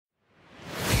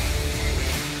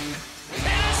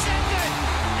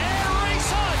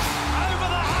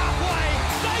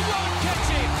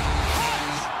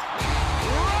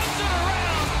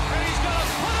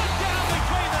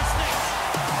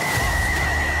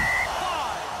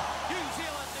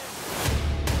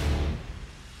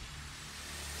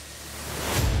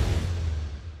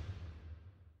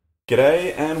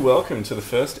G'day and welcome to the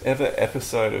first ever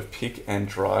episode of Pick and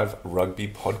Drive Rugby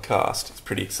Podcast. It's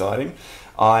pretty exciting.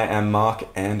 I am Mark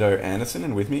Ando Anderson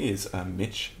and with me is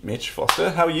Mitch Foster.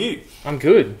 How are you? I'm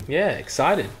good. Yeah,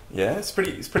 excited. Yeah, it's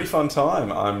pretty fun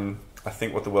time. I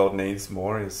think what the world needs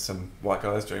more is some white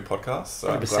guys doing podcasts, so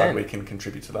 100%. I'm glad we can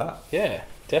contribute to that. Yeah,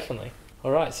 definitely.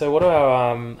 All right, so what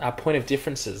are our point of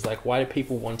differences? Like, why do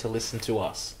people want to listen to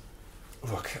us?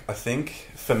 Look, I think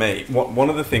for me, one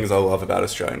of the things I love about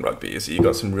Australian rugby is that you've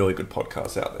got some really good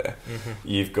podcasts out there. Mm-hmm.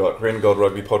 You've got Green and Gold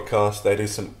Rugby Podcast. They do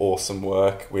some awesome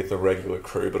work with the regular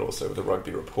crew, but also with the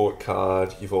Rugby Report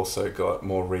Card. You've also got,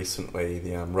 more recently,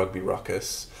 the Rugby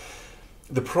Ruckus.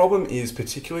 The problem is,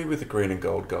 particularly with the Green and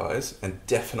Gold guys, and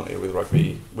definitely with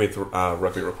Rugby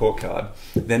Report Card,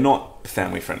 they're not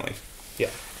family friendly. Yeah.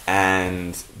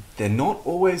 And they're not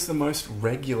always the most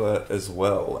regular as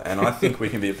well. And I think we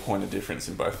can be a point of difference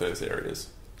in both those areas.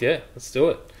 Yeah, let's do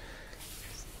it.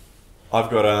 I've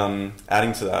got,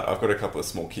 adding to that, I've got a couple of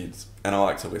small kids and I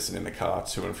like to listen in the car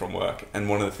to and from work. And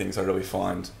one of the things I really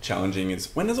find challenging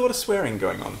is when there's a lot of swearing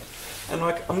going on. And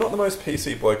I'm not the most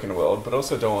PC bloke in the world, but I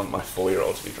also don't want my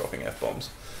 4-year-old to be dropping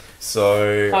F-bombs.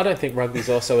 So I don't think rugby's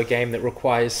also a game that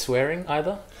requires swearing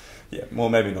either. Yeah, well,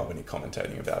 maybe not when you're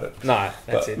commentating about it. No,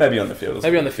 that's it. Maybe on the field.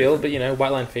 Maybe on the field, but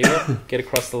white line fever, get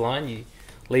across the line, you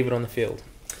leave it on the field.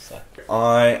 So.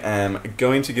 I am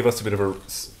going to give us a bit of a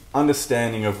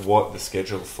understanding of what the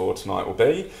schedule for tonight will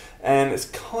be, and it's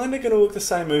kind of going to look the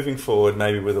same moving forward,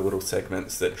 maybe with a little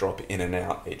segments that drop in and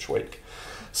out each week.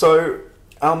 So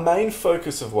our main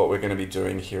focus of what we're going to be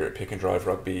doing here at Pick and Drive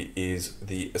Rugby is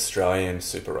the Australian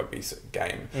Super Rugby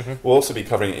game. Mm-hmm. We'll also be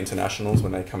covering internationals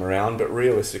when they come around, but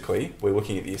realistically, we're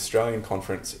looking at the Australian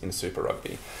Conference in Super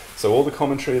Rugby. So all the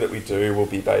commentary that we do will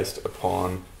be based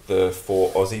upon the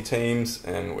 4 Aussie teams,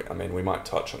 and we might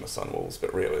touch on the Sunwolves,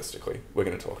 but realistically, we're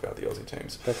going to talk about the Aussie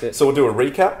teams. That's it. So we'll do a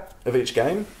recap of each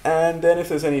game, and then if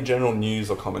there's any general news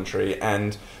or commentary,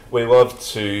 and we love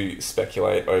to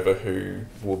speculate over who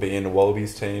will be in the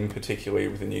Wallabies team, particularly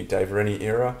with the new Dave Rennie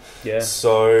era. Yeah,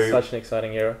 so such an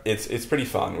exciting era. It's pretty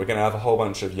fun. We're going to have a whole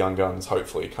bunch of young guns,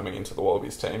 hopefully, coming into the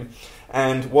Wallabies team.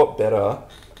 And what better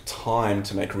time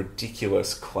to make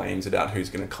ridiculous claims about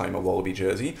who's going to claim a Wallaby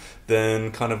jersey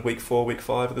than kind of week 4, week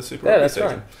 5 of the Super Rugby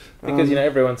season. Right. Because,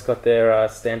 everyone's got their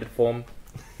standard form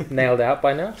nailed out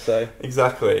by now. So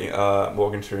exactly.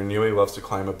 Morgan Turinui loves to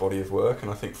claim a body of work,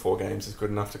 and I think 4 games is good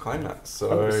enough to claim that. So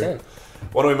 100%.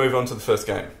 Why don't we move on to the first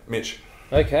game? Mitch?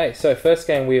 Okay, so first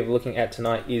game we're looking at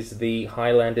tonight is the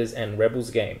Highlanders and Rebels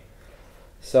game.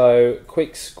 So,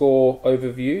 quick score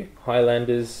overview.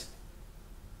 Highlanders...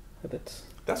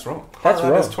 That's wrong. That's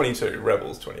Highlanders wrong. 22,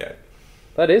 Rebels 28.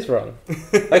 That is wrong.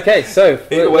 Okay, so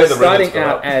we're starting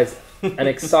out as an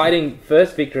exciting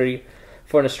first victory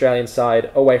for an Australian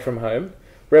side away from home.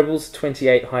 Rebels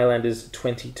 28, Highlanders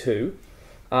 22.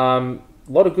 A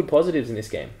lot of good positives in this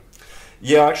game.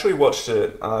 Yeah, I actually watched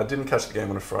it. I didn't catch the game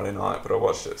on a Friday night, but I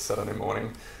watched it Saturday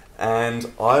morning. And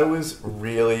I was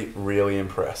really, really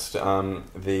impressed.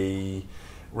 The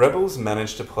Rebels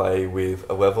managed to play with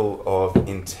a level of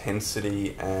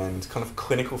intensity and kind of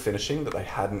clinical finishing that they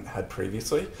hadn't had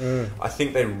previously. I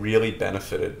think they really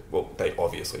benefited, they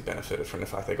obviously benefited from the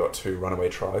fact they got 2 runaway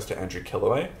tries to Andrew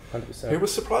Kellaway, 100%. who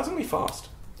was surprisingly fast.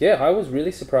 Yeah, I was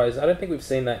really surprised. I don't think we've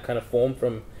seen that kind of form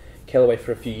from Kellaway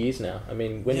for a few years now. I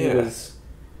mean, when he was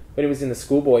in the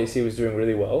schoolboys, he was doing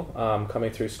really well,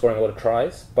 coming through, scoring a lot of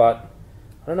tries. But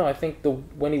I don't know, I think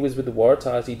when he was with the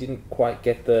Waratahs, he didn't quite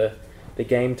get the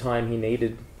game time he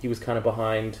needed. He was kind of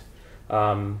behind,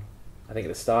 I think at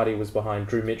the start he was behind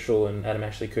Drew Mitchell and Adam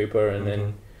Ashley Cooper, and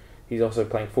then he's also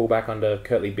playing fullback under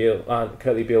Kurtley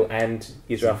Beale and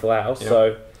Israel Folau,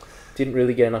 so didn't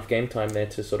really get enough game time there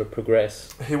to sort of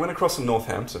progress. He went across to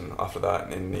Northampton after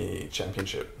that in the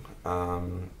Championship,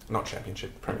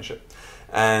 Premiership.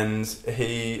 And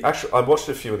I watched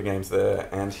a few of the games there,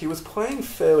 and he was playing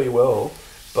fairly well,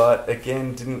 but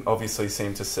again, didn't obviously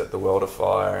seem to set the world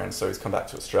afire, and so he's come back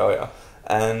to Australia.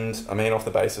 And, off the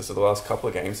basis of the last couple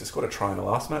of games, he scored a try in the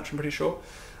last match, I'm pretty sure.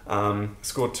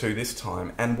 Scored 2 this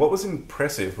time. And what was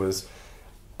impressive was,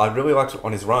 I really liked it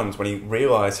on his runs, when he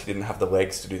realised he didn't have the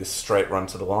legs to do the straight run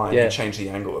to the line, he changed the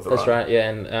angle of the run. That's right, yeah,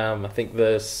 and I think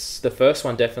the first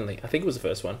one definitely, I think it was the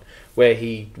first one, where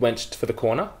he went for the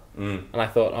corner, and I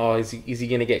thought, is he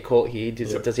going to get caught here?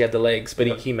 Does he have the legs?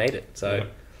 But he made it, so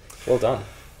well done.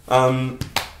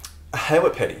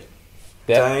 Haylett-Petty.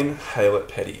 Dane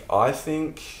Haylett-Petty.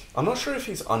 I'm not sure if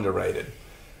he's underrated.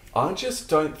 I just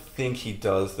don't think he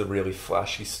does the really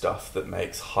flashy stuff that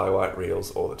makes highlight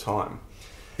reels all the time.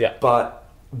 Yeah. But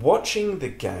watching the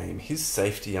game, his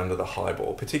safety under the high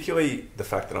ball, particularly the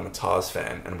fact that I'm a Tars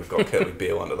fan and we've got Curtly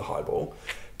Beale under the high ball,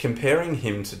 comparing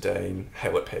him to Dane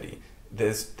Haylett-Petty,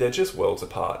 they're just worlds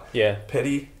apart. Yeah.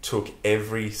 Petty took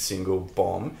every single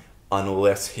bomb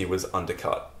unless he was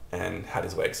undercut and had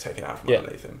his legs taken out from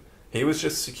underneath him. He was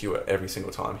just secure every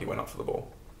single time he went up for the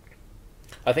ball.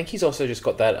 I think he's also just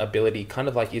got that ability, kind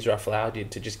of like Israel Folau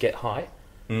did, to just get high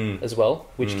as well,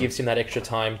 which gives him that extra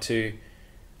time to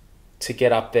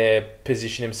get up there,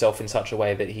 position himself in such a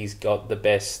way that he's got the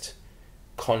best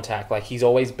contact. Like, he's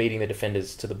always beating the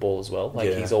defenders to the ball as well.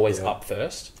 Like, he's always up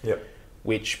first. Yep.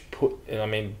 Which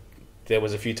there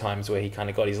was a few times where he kind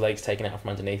of got his legs taken out from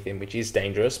underneath him, which is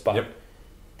dangerous, but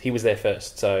he was there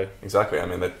first, so... Exactly. I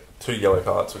mean, the 2 yellow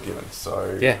cards were given,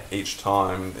 so each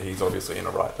time he's obviously in a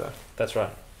right there. That's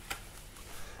right.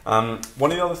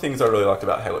 One of the other things I really liked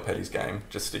about Haylett-Petty's game,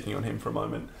 just sticking on him for a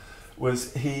moment,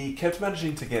 was he kept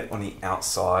managing to get on the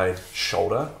outside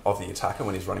shoulder of the attacker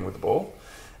when he's running with the ball,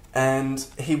 and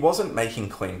he wasn't making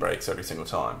clean breaks every single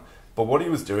time. But what he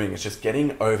was doing is just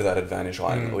getting over that advantage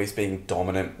line, at least being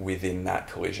dominant within that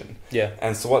collision. Yeah.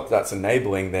 And so what that's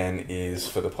enabling then is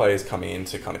for the players coming in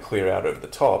to kind of clear out over the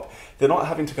top, they're not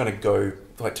having to kind of go,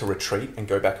 like, to retreat and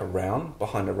go back around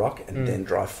behind a rock and then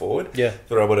drive forward. Yeah.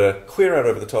 They're able to clear out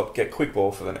over the top, get quick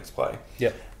ball for the next play.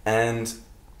 Yeah. And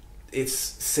it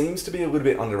seems to be a little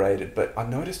bit underrated, but I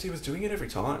noticed he was doing it every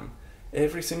time.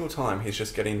 Every single time he's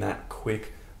just getting that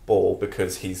quick ball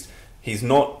because he's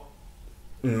not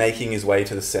making his way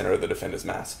to the center of the defender's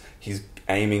mass. He's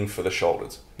aiming for the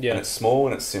shoulders. Yeah. And it's small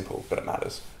and it's simple, but it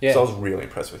matters. Yeah. So I was really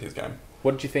impressed with his game.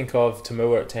 What did you think of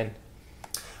Tamua at 10?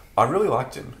 I really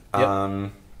liked him. Yep.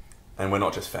 And we're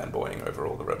not just fanboying over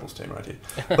all the Rebels team right here.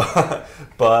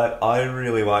 but I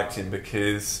really liked him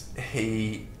because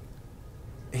he's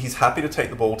happy to take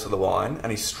the ball to the line,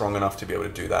 and he's strong enough to be able to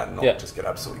do that and not just get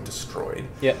absolutely destroyed.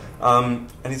 Yeah.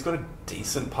 And he's got a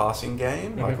decent passing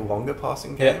game, like a longer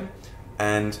passing game.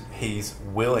 And he's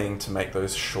willing to make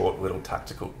those short little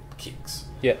tactical kicks.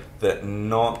 Yeah. That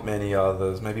not many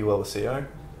others, maybe Wallaby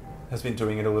has been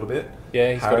doing it a little bit.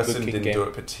 Yeah, he's Harrison got a good kicking didn't do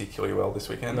it particularly well this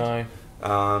weekend. No.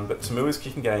 But Tamua's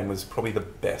kicking game was probably the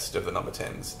best of the number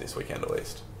 10s this weekend at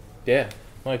least. Yeah,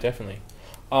 no, definitely.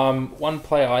 One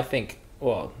player I think,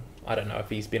 well, I don't know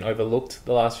if he's been overlooked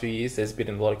the last few years. There's been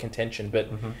a lot of contention, but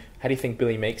how do you think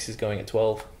Billy Meeks is going at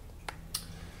 12?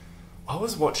 I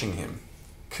was watching him.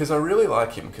 Because I really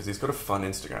like him, because he's got a fun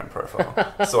Instagram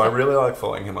profile. So I really like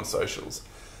following him on socials.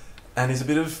 And he's a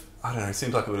bit of, I don't know, he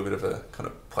seems like a little bit of a kind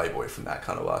of playboy from that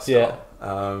kind of lifestyle.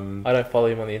 Yeah. I don't follow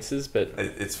him on the Instas, but...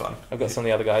 It's fun. I've got some of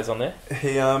the other guys on there.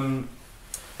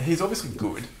 He's obviously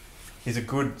good. He's a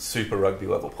good Super Rugby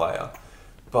level player.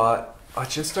 But I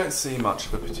just don't see much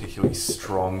of a particularly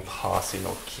strong passing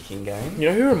or kicking game. You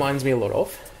know who reminds me a lot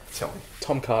of? Tell me.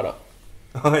 Tom Carter.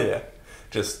 Oh, yeah.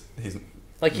 Just, he's...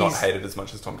 Like, not hated as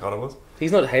much as Tom Carter was.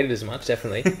 He's not hated as much,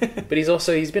 definitely. But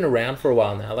he's been around for a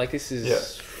while now. Like, this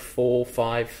is 4 or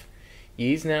 5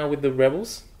 years now with the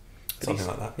Rebels. But something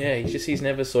like that. Yeah, he's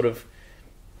never sort of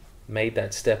made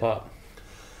that step up.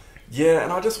 Yeah,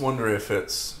 and I just wonder if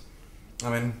it's... I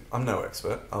mean, I'm no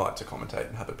expert. I like to commentate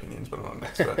and have opinions, but I'm not an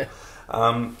expert.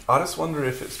 I just wonder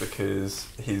if it's because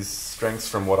his strengths,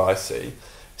 from what I see,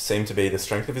 seem to be the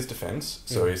strength of his defence.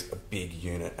 So he's a big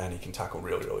unit and he can tackle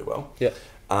really, really well. Yeah.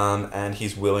 And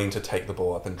he's willing to take the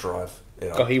ball up and drive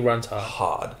it up. He runs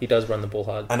hard. He does run the ball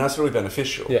hard. And that's really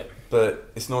beneficial. Yeah.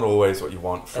 But it's not always what you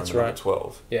want from number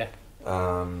 12. Yeah.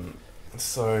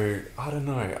 So, I don't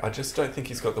know. I just don't think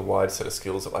he's got the wide set of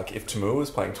skills that, like, if Tamua was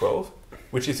playing 12,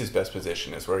 which is his best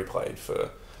position, is where he played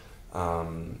for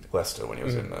Leicester when he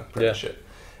was in the Premiership.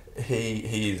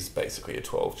 He is basically a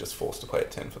 12, just forced to play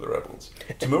at 10 for the Rebels.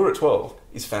 Tamua at 12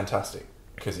 is fantastic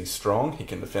because he's strong, he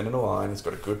can defend in a line, he's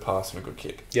got a good pass and a good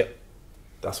kick. Yep.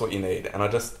 That's what you need. And I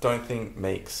just don't think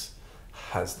Meeks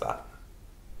has that.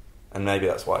 And maybe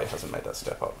that's why he hasn't made that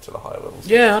step up to the higher levels.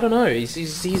 Yeah, I don't know.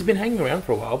 He's been hanging around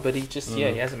for a while, but he just, he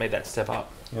hasn't made that step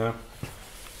up. Yeah.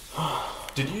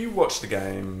 Did you watch the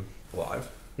game live?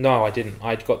 No, I didn't.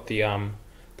 I got the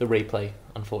replay,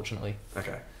 unfortunately.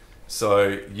 Okay.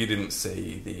 So you didn't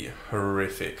see the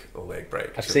horrific leg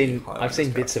break? I've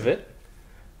seen bits of it.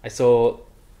 I saw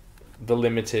the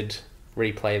limited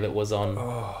replay that was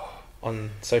on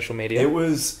social media. It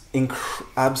was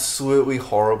absolutely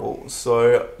horrible.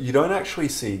 So you don't actually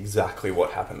see exactly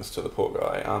what happens to the poor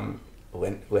guy.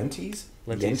 Lenties?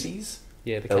 Yeah. Lentjes.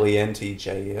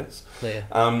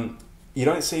 Yeah. You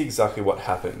don't see exactly what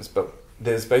happens, but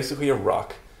there's basically a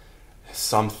ruck,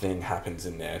 something happens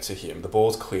in there to him. The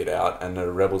ball's cleared out and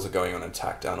the Rebels are going on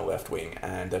attack down the left wing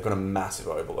and they've got a massive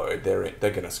overload. They're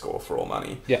going to score for all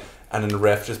money. Yeah. And then the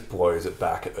ref just blows it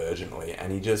back urgently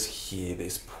and you just hear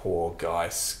this poor guy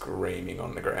screaming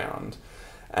on the ground.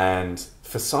 And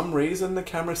for some reason, the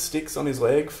camera sticks on his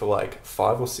leg for like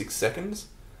 5 or 6 seconds.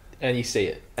 And you see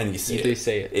it. And you do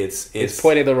see it. It's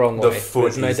pointing the wrong way. The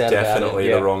foot is definitely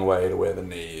the wrong way to where the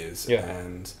knee is. Yeah.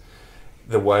 And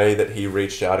the way that he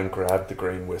reached out and grabbed the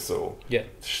green whistle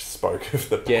spoke of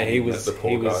the pain that the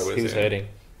poor guy was in. He was hurting.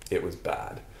 It was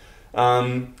bad.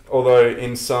 Although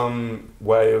in some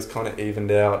way it was kind of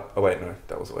evened out. Oh wait, no,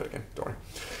 that was a late game. Don't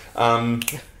worry.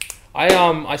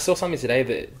 I saw something today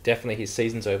that definitely his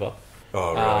season's over.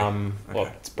 Oh, really? Well,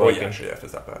 it's broken. Well, yeah, actually, if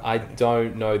it's that bad. I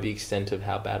don't know the extent of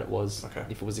how bad it was. Okay.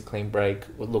 If it was a clean break,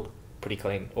 it looked pretty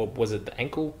clean. Or was it the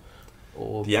ankle?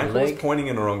 Or the ankle leg? was pointing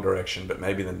in the wrong direction, but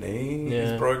maybe the knee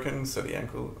is broken, so the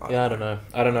ankle... I don't know.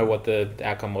 I don't know what the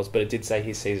outcome was, but it did say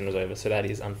his season was over, so that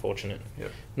is unfortunate.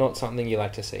 Yep. Not something you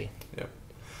like to see. Yep.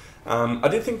 I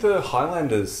did think the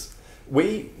Highlanders...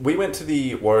 We went to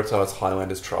the Waratahs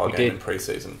Highlanders trial game in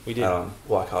pre-season. We did.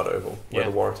 Leichhardt Oval, where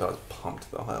the Waratahs pumped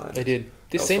the Highlanders. They did.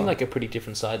 This seemed like a pretty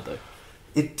different side, though.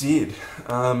 It did.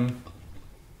 Not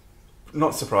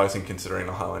surprising, considering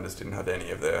the Highlanders didn't have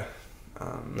any of their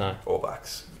All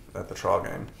Blacks at the trial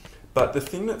game. But the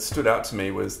thing that stood out to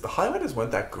me was the Highlanders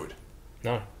weren't that good.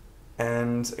 No.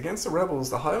 And against the Rebels,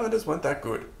 the Highlanders weren't that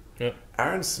good. Yep.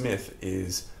 Aaron Smith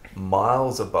is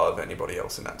miles above anybody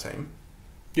else in that team.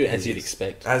 Yeah, as you'd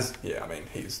expect.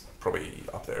 He's probably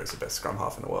up there as the best scrum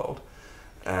half in the world.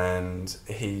 And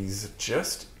he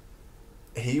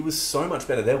was so much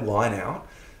better. Their line out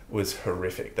was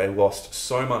horrific. They lost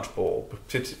so much ball,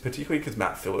 particularly because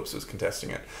Matt Phillips was contesting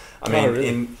it.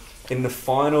 In the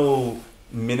final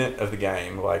minute of the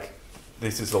game, like,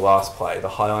 this is the last play, the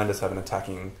Highlanders have an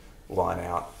attacking line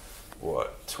out,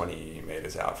 20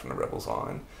 metres out from the Rebels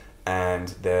line, and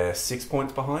they're 6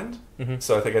 points behind. Mm-hmm.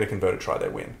 So if they get a converted try, they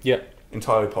win. Yeah.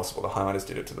 Entirely possible. The Highlanders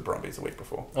did it to the Brumbies the week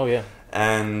before. Oh, yeah.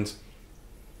 And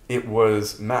it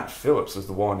was Matt Phillips was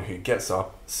the one who gets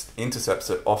up, intercepts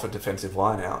it off a defensive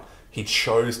line out. He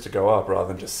chose to go up rather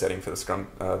than just setting for the scrum,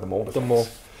 the maul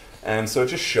defense. And so it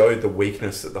just showed the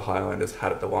weakness that the Highlanders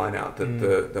had at the line out,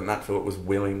 that the Matt Phillips was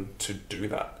willing to do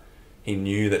that. He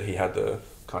knew that he had the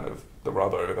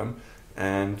rub over them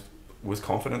and was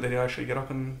confident that he'd actually get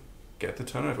up and get the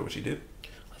turnover, which he did.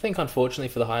 I think, unfortunately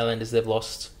for the Highlanders, they've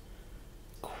lost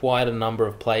quite a number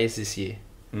of players this year.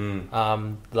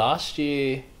 Last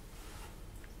year,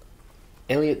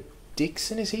 Elliot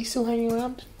Dixon, is he still hanging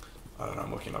around? I don't know,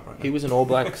 I'm looking up right now. He was an All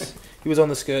Blacks. He was on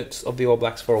the skirts of the All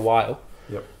Blacks for a while.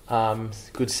 Yep.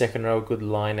 Good second row, good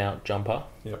line out jumper.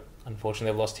 Yep.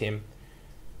 Unfortunately, they've lost him.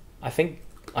 I think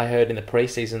I heard in the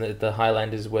pre-season that the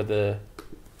Highlanders were the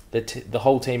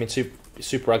whole team in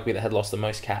Super Rugby that had lost the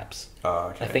most caps.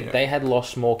 Okay, I think they had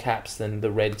lost more caps than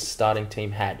the Reds starting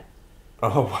team had.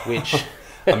 Oh, wow. Which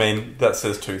I mean, that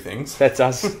says two things. That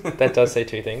does say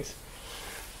two things.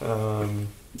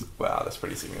 Wow, that's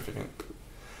pretty significant.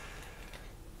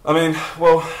 I mean,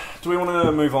 well, do we want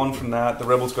to move on from that? The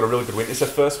Rebels got a really good win. It's their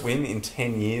first win in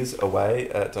 10 years away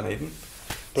at Dunedin.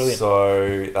 Brilliant.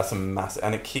 So that's a massive...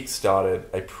 And it kick-started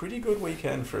a pretty good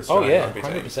weekend for Australian rugby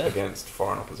teams against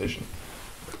foreign opposition.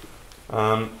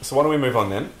 So why don't we move on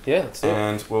then? Yeah, let's do it.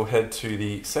 And we'll head to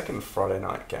the second Friday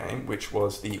night game, which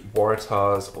was the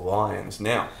Waratahs Lions.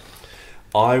 Now,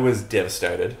 I was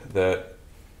devastated that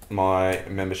my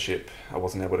membership, I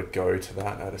wasn't able to go to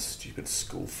that at a stupid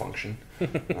school function.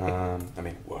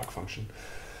 Work function.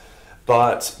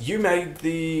 But you made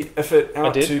the effort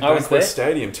out to Bankwest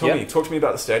Stadium. Talk to me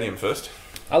about the stadium first.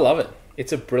 I love it.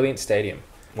 It's a brilliant stadium.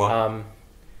 Wow.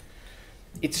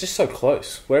 It's just so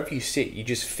close. Wherever you sit, you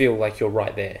just feel like you're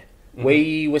right there. Mm-hmm.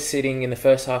 We were sitting in the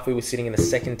first half, we were sitting in the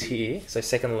second tier, so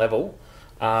second level,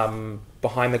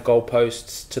 behind the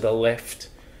goalposts to the left,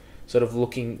 sort of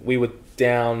looking, we were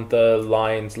down the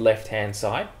Lions' left-hand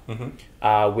side,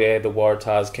 where the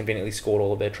Waratahs conveniently scored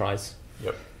all of their tries.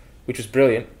 Yep. Which was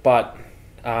brilliant, but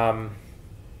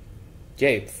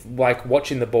like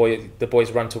watching the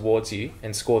boys run towards you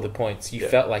and score the points, you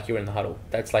felt like you were in the huddle.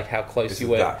 That's like how close you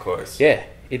were. That close. Yeah,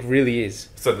 it really is.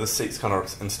 So the seats kind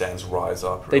of and stands rise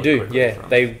up. They do, yeah.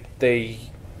 They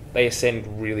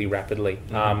ascend really rapidly.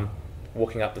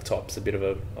 Walking up the top's a bit of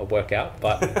a workout,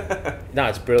 but no,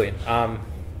 it's brilliant.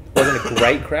 Wasn't a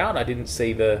great crowd. I didn't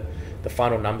see the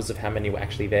final numbers of how many were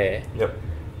actually there. Yep.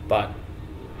 But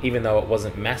even though it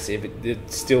wasn't massive,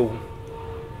 it still,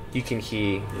 you can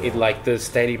hear it, like the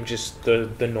stadium, just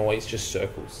the noise just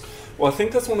circles. Well, I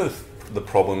think that's one of the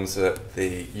problems that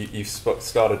you've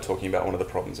started talking about. One of the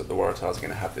problems that the Waratahs are going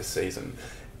to have this season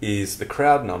is the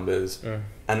crowd numbers,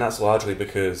 and that's largely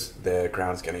because their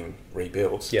ground's getting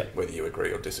rebuilt, whether you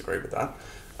agree or disagree with that.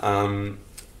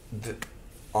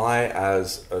 I,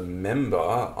 as a member,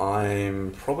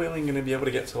 I'm probably only going to be able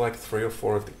to get to like 3 or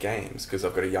 4 of the games because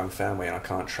I've got a young family and I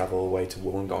can't travel away to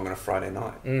Wollongong on a Friday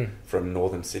night from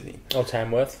northern Sydney. Or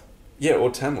Tamworth. Yeah, or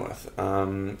Tamworth.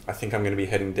 I think I'm going to be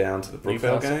heading down to the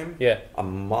Brookvale game. Yeah. I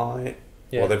might...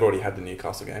 Yeah. Well, they've already had the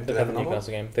Newcastle game. They've had the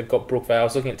Newcastle game. They've got Brookvale. I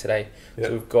was looking at today. Yep.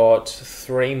 So we've got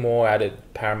 3 more out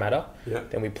at Parramatta.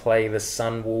 Yep. Then we play the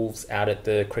Sunwolves out at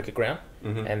the cricket ground.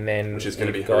 And then which is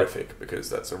going to be horrific because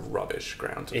that's a rubbish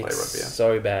ground to play rugby at. It's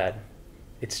so bad.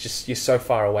 It's just, you're so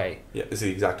far away. Yeah, it's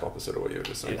the exact opposite of what you were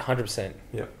just saying. 100%.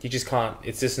 Yeah. You just can't,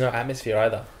 it's just no atmosphere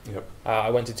either. Yep. I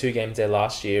went to 2 games there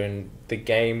last year, and the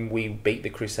game we beat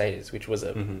the Crusaders, which was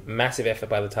a massive effort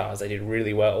by the Tars. They did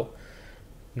really well.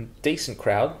 Decent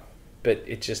crowd, but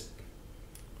it just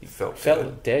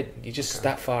felt dead. You're just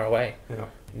that far away. Yeah.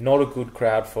 Not a good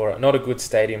crowd not a good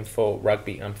stadium for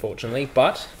rugby, unfortunately,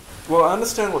 but... Well, I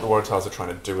understand what the Waratahs are trying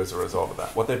to do as a result of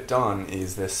that. What they've done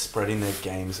is they're spreading their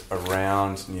games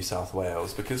around New South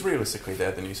Wales because realistically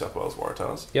they're the New South Wales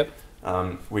Waratahs. Yep.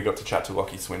 We got to chat to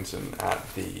Lockie Swinton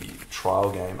at the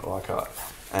trial game at Leichhardt,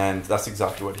 and that's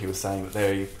exactly what he was saying,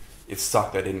 that it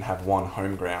sucked they didn't have one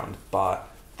home ground, but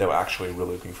they were actually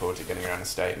really looking forward to getting around the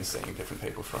state and seeing different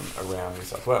people from around New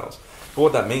South Wales. But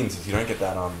what that means is you don't get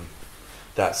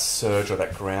that surge or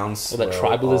that groundswell. Or that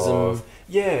tribalism.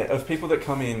 Of people that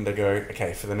come in, they go,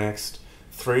 okay, for the next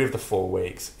 3 of the 4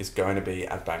 weeks, it's going to be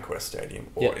at Bankwest Stadium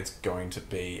or it's going to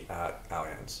be at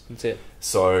Allianz. That's it.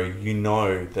 So you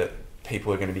know that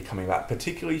people are going to be coming back,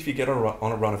 particularly if you get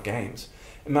on a run of games.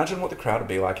 Imagine what the crowd would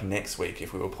be like next week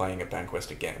if we were playing at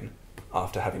Bankwest again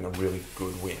after having a really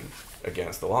good win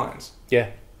against the Lions. Yeah.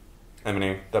 I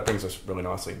mean, that brings us really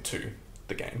nicely to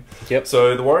the game. Yep.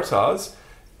 So the Waratahs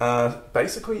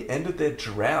basically ended their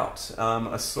drought.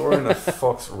 I saw in a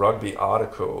Fox Rugby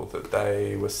article that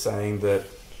they were saying that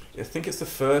I think it's the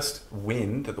first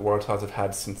win that the Waratahs have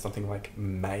had since something like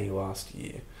May last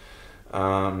year.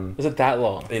 Was it that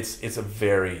long? It's a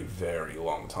very, very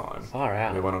long time. Far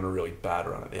out. We went on a really bad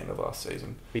run at the end of last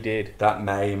season. We did. That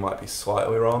May might be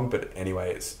slightly wrong, but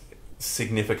anyway, it's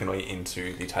significantly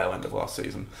into the tail end of last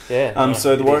season. Yeah.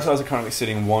 So the Waratahs are currently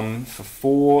sitting 1 for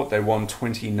 4. They won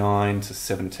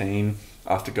 29-17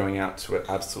 after going out to an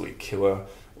absolutely killer,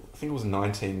 I think it was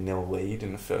 19-0 lead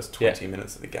in the first 20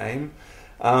 minutes of the game.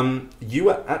 You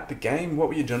were at the game. What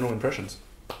were your general impressions?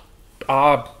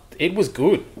 It was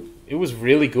good. It was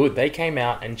really good. They came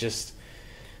out and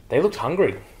they looked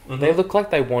hungry. They looked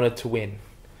like they wanted to win.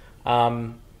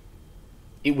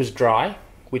 It was dry,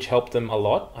 which helped them a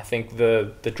lot. I think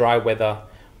the dry weather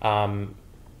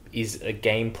is a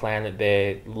game plan that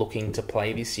they're looking to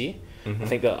play this year. I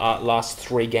think the last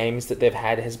 3 games that they've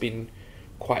had has been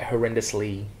quite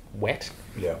horrendously wet,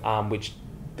 which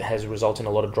has resulted in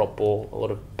a lot of drop ball, a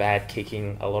lot of bad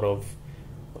kicking, a lot of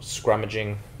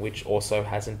scrummaging, which also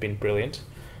hasn't been brilliant.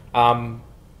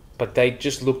 But they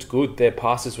just looked good. Their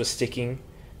passes were sticking.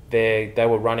 They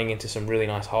were running into some really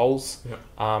nice holes.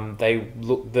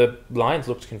 The Lions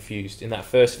looked confused. In that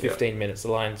first 15 minutes,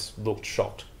 the Lions looked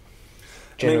shocked.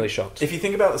 Generally shocked. If you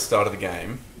think about the start of the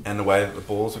game and the way that the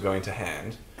balls were going to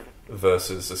hand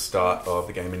versus the start of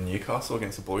the game in Newcastle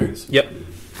against the Blues,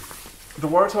 the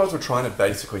Waratahs were trying to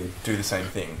basically do the same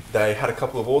thing. They had a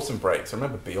couple of awesome breaks. I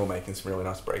remember Beale making some really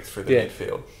nice breaks through the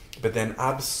midfield, but then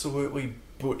absolutely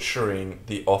butchering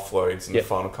the offloads in the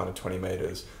final kind of 20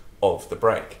 metres of the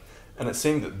break. And it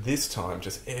seemed that this time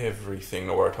just everything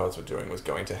the Waratahs were doing was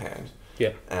going to hand.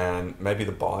 Yeah. And maybe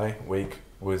the bye week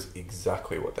was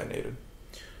exactly what they needed.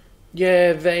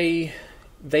 Yeah, they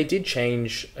did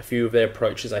change a few of their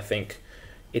approaches, I think.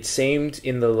 It seemed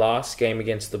in the last game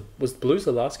against was the Blues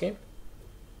the last game?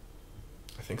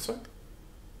 I think so.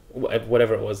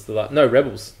 Whatever it was.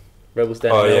 Rebels. Rebels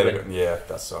down in Melbourne. Yeah,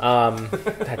 that sucked.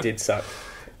 That did suck.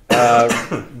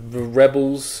 The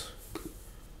Rebels...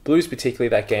 Blues particularly,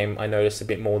 that game I noticed a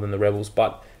bit more than the Rebels,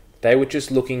 but they were just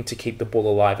looking to keep the ball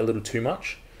alive a little too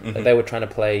much. They were trying to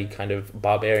play kind of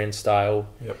barbarian style,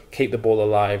 keep the ball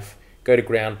alive, go to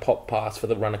ground, pop pass for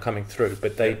the runner coming through,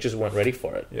 but they just weren't ready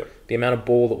for it. The amount of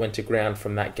ball that went to ground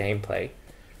from that gameplay.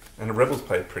 And the Rebels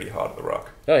played pretty hard at the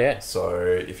ruck. Oh, yeah. So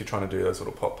if you're trying to do those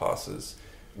little pop passes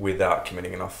without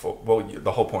committing enough...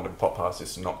 the whole point of a pop pass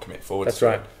is to not commit forwards. That's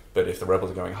right. But if the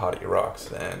Rebels are going hard at your rucks,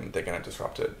 then they're going to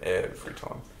disrupt it every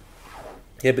time.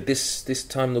 Yeah, but this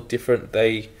time looked different.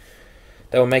 They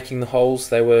were making the holes.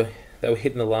 They were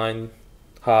hitting the line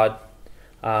hard,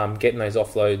 getting those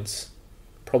offloads,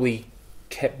 probably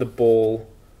kept the ball,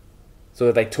 so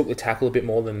that they took the tackle a bit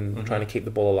more than trying to keep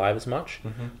the ball alive as much.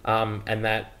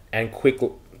 And quick,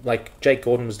 like Jake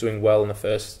Gordon was doing well in the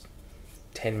first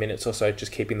 10 minutes or so,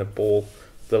 just keeping the ball.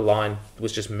 The line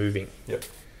was just moving. Yep.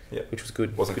 Which was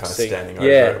good. Wasn't good kind to of see. standing over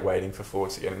it, waiting for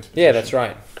forwards to get into position. Yeah, that's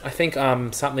right. I think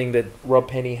something that Rob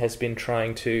Penny has been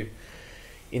trying to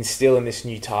instill in this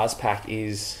new TARS pack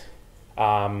is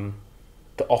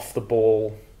the off the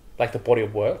ball, like the body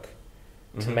of work,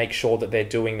 to make sure that they're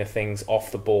doing the things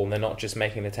off the ball and they're not just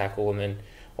making the tackle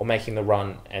or making the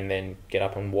run and then get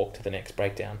up and walk to the next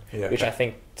breakdown. Which I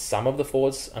think some of the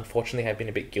forwards unfortunately have been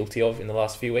a bit guilty of in the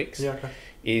last few weeks.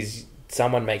 Is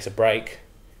someone makes a break,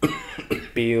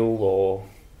 Beale or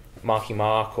Marky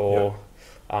Mark or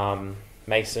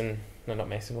Mason. No, not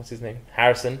Mason. What's his name?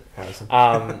 Harrison.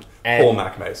 And poor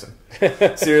Mac Mason.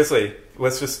 Seriously,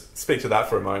 let's just speak to that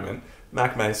for a moment.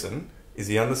 Mac Mason is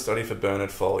the understudy for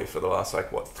Bernard Foley for the last,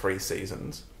 3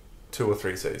 seasons? 2 or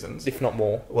 3 seasons. If not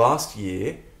more. Last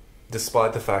year,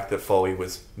 despite the fact that Foley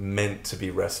was meant to be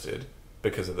rested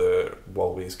because of the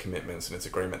Wallabies' commitments and its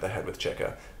agreement they had with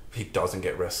Checker, he doesn't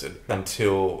get rested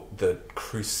until the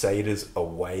Crusaders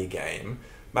away game.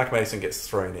 Mac Mason gets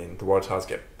thrown in, the Waratahs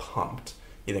get pumped,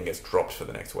 he then gets dropped for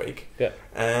the next week.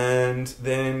 And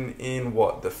then in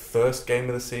the first game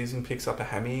of the season picks up a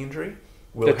hammy injury?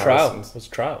 It was a trial. It was a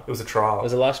trial. It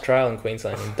was the last trial in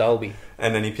Queensland, in Dalby.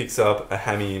 And then he picks up a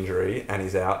hammy injury and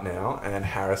he's out now, and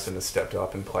Harrison has stepped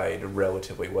up and played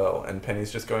relatively well, and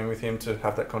Penny's just going with him to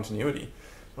have that continuity.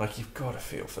 You've got to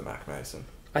feel for Mac Mason.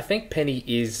 I think Penny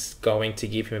is going to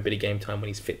give him a bit of game time when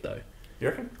he's fit, though. You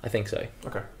reckon? I think so.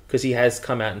 Okay. Because he has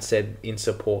come out and said in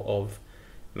support of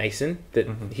Mason that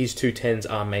his 2 10s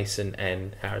are Mason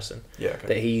and Harrison. Yeah, okay.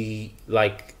 That he,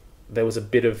 there was a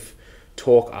bit of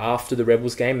talk after the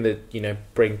Rebels game that,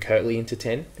 bring Kirtley into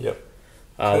 10. Yep.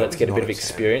 Let's get a bit of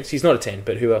experience. He's not a 10,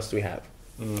 but who else do we have?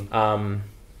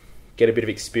 Get a bit of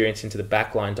experience into the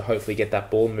back line to hopefully get that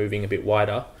ball moving a bit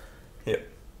wider. Yep.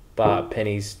 But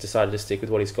Penny's decided to stick with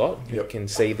what he's got. You can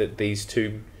see that these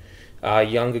 2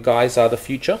 younger guys are the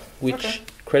future, which,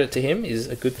 credit to him, is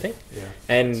a good thing. Yeah,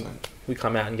 and we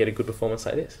come out and get a good performance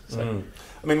like this. So.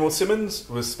 Simmons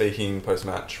was speaking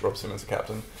post-match, Rob Simmons, the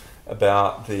captain,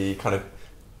 about the kind of,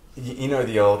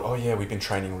 the old, we've been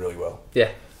training really well.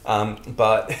 Yeah.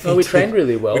 But we trained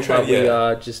really well, we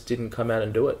just didn't come out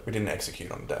and do it. We didn't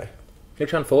execute on the day.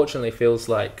 Which unfortunately feels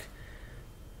like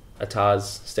a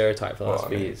TARS stereotype for the last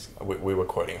few years. We were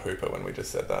quoting Hooper when we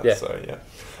just said that, so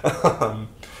yeah.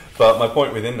 But my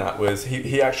point within that was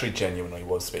he actually genuinely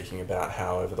was speaking about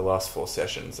how over the last 4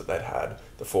 sessions that they'd had,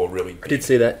 the 4 really big I did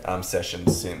see that.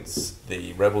 Sessions since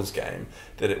the Rebels game,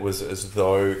 that it was as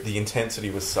though the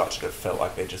intensity was such that it felt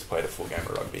like they just played a full game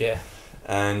of rugby. Yeah.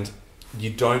 And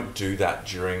you don't do that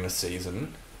during the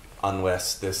season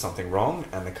unless there's something wrong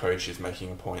and the coach is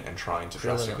making a point and trying to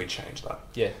drastically change that.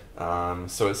 Yeah.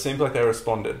 So it seemed like they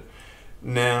responded.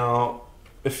 Now,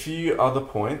 a few other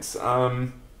points.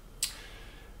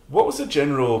 What was the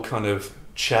general kind of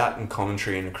chat and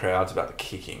commentary in the crowds about the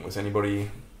kicking? Was anybody,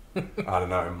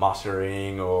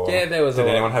 muttering or... Yeah, there was Did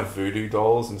anyone have voodoo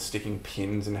dolls and sticking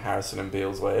pins in Harrison and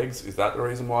Beale's legs? Is that the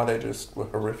reason why they just were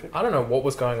horrific? I don't know what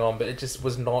was going on, but it just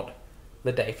was not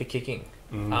the day for kicking.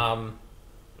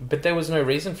 But there was no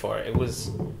reason for it. It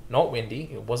was not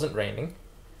windy. It wasn't raining.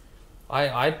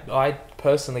 I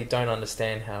personally don't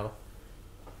understand how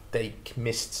they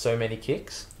missed so many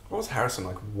kicks. What was Harrison,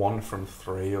 1 from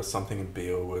 3 or something, and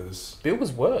Beale was... Beale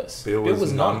was worse. Beale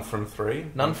was none from 3?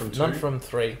 None from 2? None from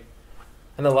 3.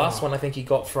 And the last one I think he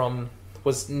got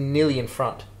was nearly in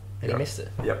front, and he missed it.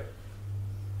 Yep.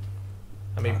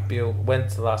 Beale,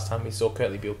 when's the last time we saw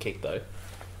Kurtley Beale kick, though?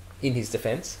 In his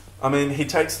defence? He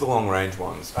takes the long range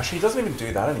ones. Actually, he doesn't even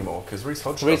do that anymore, because Reece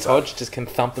Hodge just can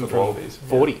thump them from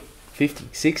 40, 50,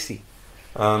 60.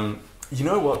 You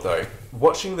know what, though?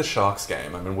 Watching the Sharks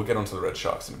game, we'll get onto the Red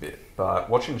Sharks in a bit, but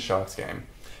watching the Sharks game,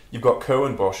 you've got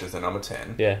Kerwin Bosch as the number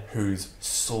 10, who's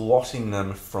slotting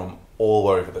them from all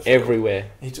over the field. Everywhere.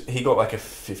 He got a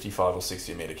 55 or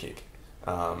 60 metre kick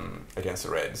against the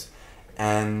Reds,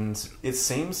 and it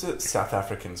seems that South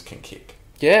Africans can kick.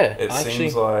 Yeah. It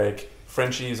seems like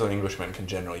Frenchies or Englishmen can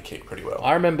generally kick pretty well.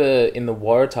 I remember in the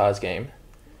Waratahs game,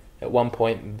 at one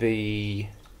point, the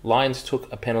Lions took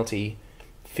a penalty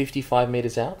 55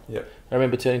 metres out. Yeah. I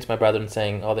remember turning to my brother and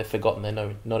saying, they've forgotten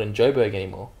they're not in Joburg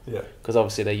anymore. Yeah. Because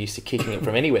obviously they're used to kicking it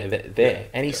from anywhere there.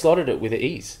 And he slotted it with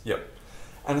ease. Yep.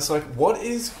 And it's what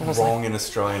is wrong in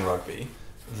Australian rugby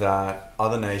that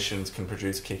other nations can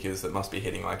produce kickers that must be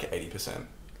hitting 80%?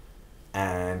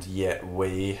 And yet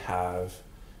we have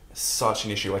such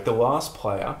an issue. The last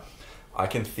player I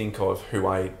can think of who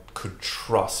I could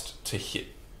trust to hit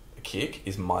a kick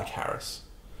is Mike Harris.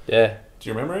 Yeah. Do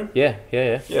you remember him? Yeah.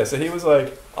 Yeah, so he was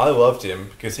like, I loved him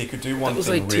because he could do one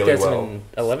thing really well.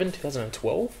 2011,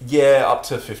 2012? Yeah, up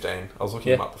to 15. I was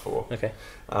looking him up before. Okay.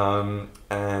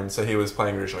 And so he was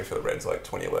playing originally for the Reds like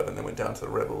 2011, then went down to the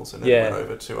Rebels and then went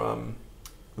over to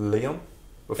Leon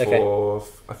before.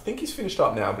 I think he's finished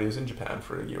up now, but he was in Japan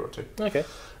for a year or two. Okay.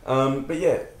 But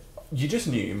yeah, you just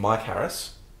knew Mike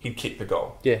Harris, he'd kick the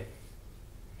goal. Yeah.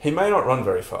 He may not run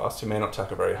very fast, he may not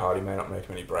tackle very hard, he may not make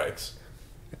many breaks,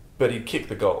 but he'd kick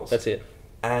the goals. That's it.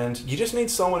 And you just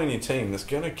need someone in your team that's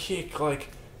going to kick like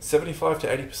 75 to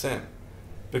 80%.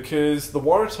 Because the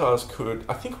Waratahs could...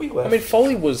 I think we left... I mean,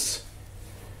 Foley was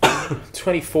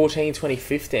 2014,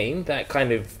 2015, that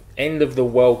kind of end of the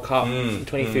World Cup in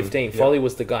 2015. Foley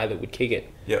was the guy that would kick it.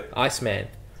 Yep. Iceman.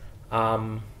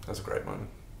 That's a great moment.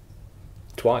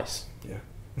 Twice. Yeah.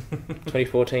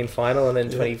 2014 final and then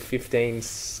 2015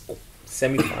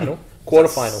 semi-final.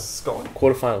 Quarterfinal. Scotland.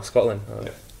 Quarterfinal, Scotland. Oh,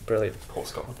 yeah. Brilliant. Poor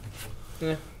Scotland.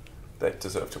 Yeah. They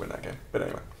deserve to win that game. But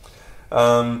anyway.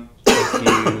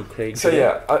 Thank you, Craig. So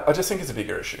yeah, I just think it's a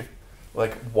bigger issue.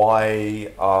 Like,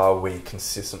 why are we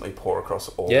consistently poor across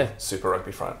all Super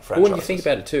Rugby franchises? Well, when you think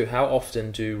about it too, how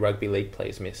often do rugby league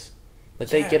players miss? Like,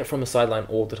 they get it from the sideline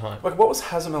all the time. Like, what was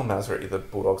Hazem El Masri, the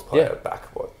Bulldogs player, back,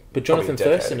 But Jonathan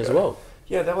Thurston as well.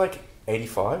 Yeah, they're like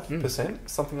 85%,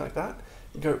 something like that.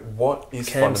 You go, what is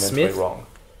Cam fundamentally Smith, wrong?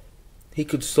 He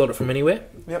could slot it from anywhere.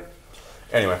 Yep.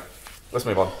 Anyway, let's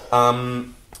move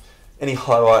on. Any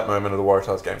highlight moment of the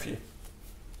Waratahs game for you?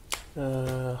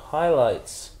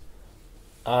 Highlights.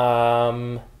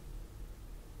 I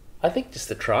think just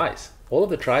the tries. All of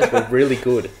the tries were really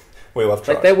good. We love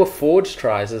tries. Like, they were forged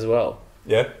tries as well.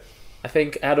 Yeah. I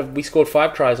think we scored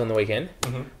 5 tries on the weekend.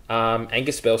 Mm-hmm.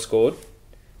 Angus Bell scored.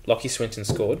 Lockie Swinton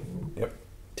scored. Yep.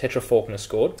 Tetra Faulkner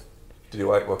scored. Did you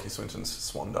like Lockie Swinton's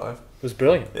swan dive? It was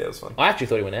brilliant. Yeah, it was fun. I actually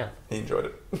thought he went out. He enjoyed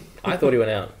it. I thought he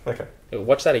went out. Okay.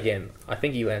 Watch that again. I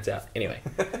think he lands out. Anyway.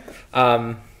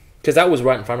 Because that was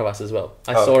right in front of us as well.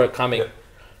 I saw it coming. Yeah.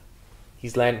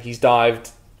 He's dived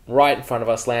right in front of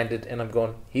us, landed, and I'm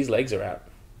going, his legs are out.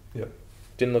 Yeah.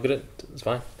 Didn't look at it. It was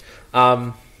fine.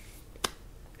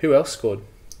 Who else scored?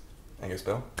 Angus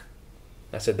Bell.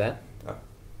 I said that. Oh.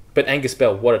 But Angus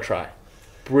Bell, what a try.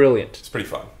 Brilliant. It's pretty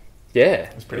fun.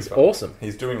 Yeah. It's fun. Awesome.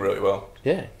 He's doing really well.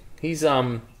 Yeah. He's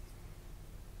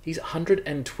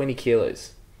 120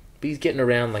 kilos. But he's getting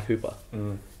around like Hooper.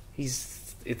 Mm.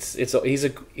 He's an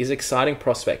exciting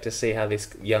prospect to see how this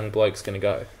young bloke's going to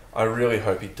go. I really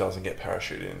hope he doesn't get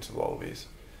parachuted into the Wallabies,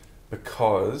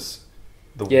 because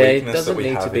the weakness that we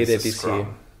have is the scrum. Year.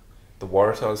 The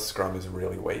Waratahs scrum is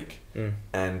really weak,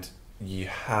 and you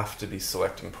have to be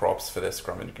selecting props for their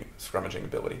scrummaging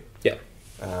ability. Yeah.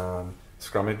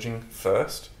 Scrummaging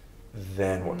first,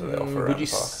 then what do they offer? Would you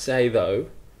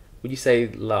say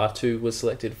Latu was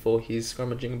selected for his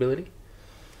scrummaging ability?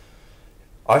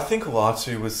 I think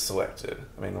Latu was selected.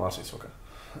 I mean, Latu's hooker.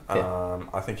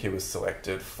 I think he was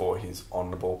selected for his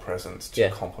on-the-ball presence to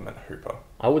complement Hooper.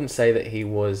 I wouldn't say that he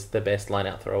was the best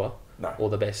line-out thrower or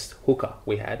the best hooker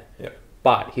we had. Yeah.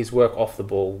 But his work off the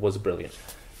ball was brilliant.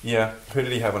 Yeah. Who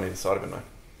did he have on either side of him, though?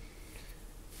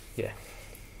 Yeah.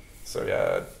 So,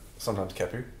 yeah, sometimes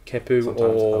Kepu. Sometimes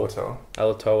or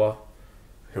Alatoa.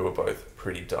 Who were both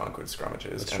pretty darn good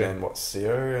scrummagers. That's and true. then,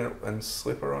 Seo and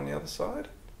Slipper on the other side?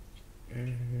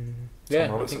 Yeah,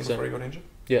 Tom Robertson I think so. before he got injured?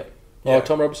 Yeah. Oh,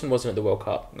 Tom Robertson wasn't at the World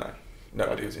Cup. No.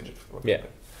 Nobody was injured for the World Cup.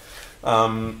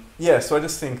 So I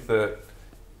just think that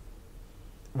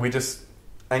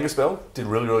Angus Bell did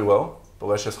really, really well, but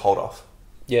let's just hold off.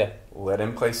 Yeah. Let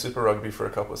him play Super Rugby for a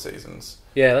couple of seasons.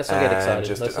 Yeah, let's not get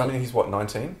excited. He's what,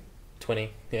 19? 20,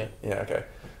 yeah. Yeah, okay.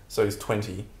 So he's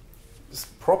 20.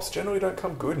 Props generally don't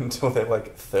come good until they're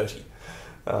like 30.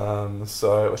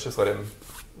 So let's just let him...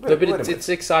 But it's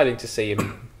exciting to see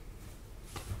him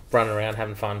running around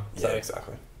having fun. Yeah,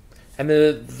 exactly. And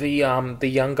the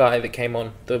young guy that came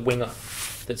on, the winger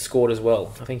that scored as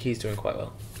well, I think he's doing quite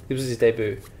well. It was his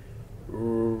debut.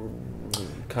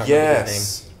 Can't remember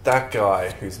his name. That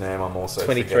guy whose name I'm also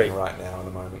 23. forgetting right now in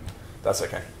the moment. That's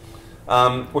okay.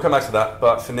 We'll come back to that,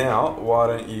 but for now, why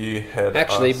don't you head...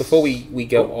 Actually, before we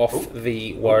go off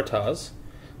the Waratahs...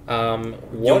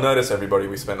 You'll notice, everybody,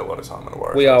 we spend a lot of time on the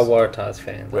Waratahs. We are Waratahs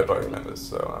fans. We're both members,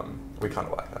 so we kind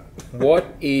of like that. What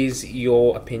is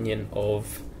your opinion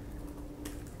of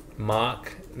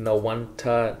Mark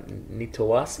Nawanta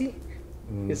Nitawasi?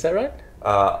 Is that right?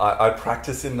 I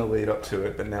practiced in the lead up to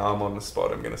it, but now I'm on the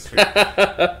spot. I'm going to switch.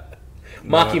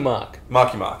 Marky Mark.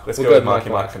 Let's go with Marky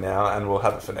Mark for now, and we'll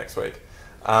have it for next week.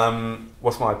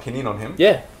 What's my opinion on him?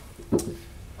 Yeah.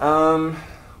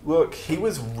 Look, he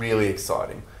was really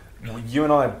exciting. You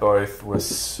and I both were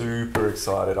super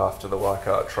excited after the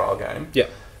Waratah trial game. Yeah.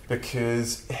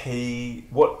 Because I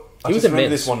was just remember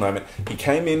immense. this one moment. He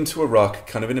came into a ruck,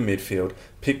 kind of in the midfield,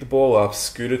 picked the ball up,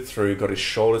 scooted through, got his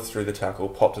shoulders through the tackle,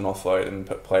 popped an offload, and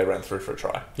player ran through for a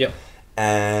try. Yeah.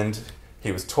 And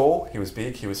he was tall, he was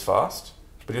big, he was fast,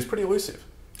 but he was pretty elusive.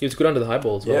 He was good under the high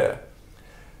ball as well.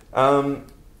 Yeah.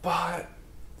 But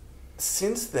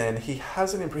since then, he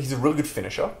hasn't improved. He's a really good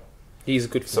finisher. He's a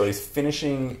good finisher. So he's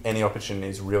finishing any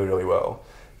opportunities really, really well.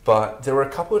 But there were a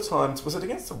couple of times, was it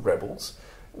against the Rebels,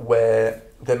 where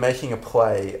they're making a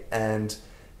play and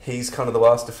he's kind of the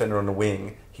last defender on the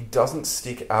wing. He doesn't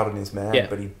stick out on his man,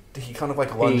 but he kind of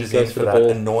like lunges in for that ball.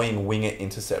 Annoying winger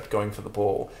intercept going for the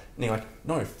ball. And you're like,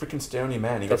 no, freaking stay on your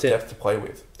man. You've got depth to play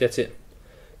with. That's it.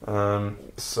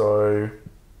 So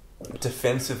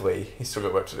defensively, he's still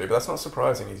got work to do. But that's not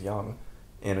surprising. He's young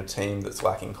in a team that's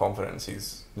lacking confidence.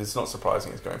 It's not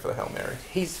surprising he's going for the Hail Mary.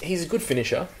 He's a good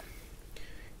finisher.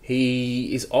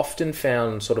 He is often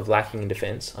found sort of lacking in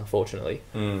defence, unfortunately.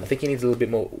 I think he needs a little bit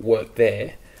more work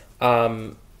there.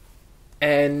 And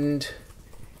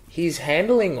his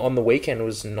handling on the weekend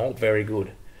was not very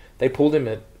good. They pulled him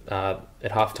at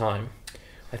half-time.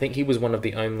 I think he was one of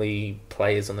the only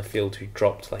players on the field who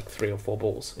dropped like 3 or 4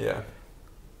 balls. Yeah.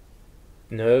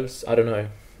 Nerves? I don't know.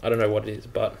 I don't know what it is,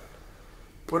 but...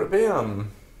 Would it be,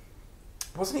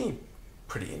 wasn't he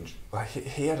pretty injured? Like,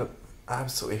 he had a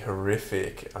absolutely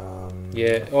horrific...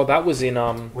 Yeah, that was in...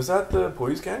 Was that the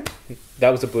Blues game? That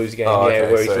was the Blues game,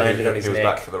 okay. where he landed on his neck. He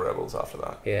was back for the Rebels after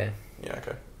that. Yeah. Yeah,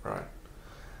 okay, right.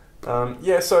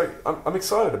 So I'm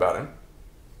excited about him,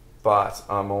 but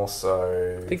I'm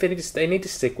also... I think they need to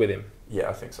stick with him. Yeah,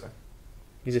 I think so.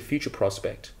 He's a future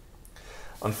prospect.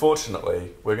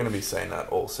 Unfortunately, we're going to be seeing that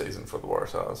all season for the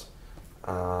Waratahs.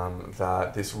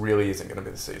 That this really isn't going to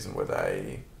be the season where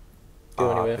they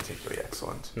are particularly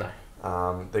excellent. No.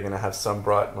 They're going to have some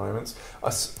bright moments.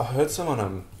 I heard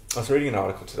someone... I was reading an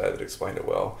article today that explained it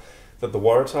well, that the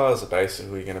Waratahs are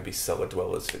basically going to be cellar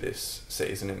dwellers for this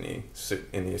season in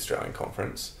the Australian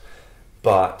Conference,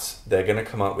 but they're going to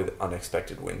come up with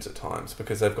unexpected wins at times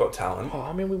because they've got talent. Oh,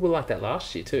 I mean, we were like that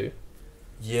last year too.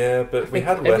 Yeah, but we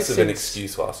had less of an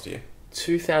excuse last year.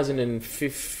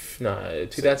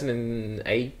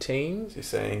 2018 You're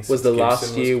saying was the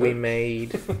last year we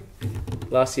made.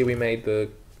 Last year we made the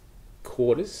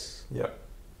quarters. Yep.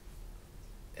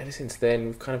 Ever since then,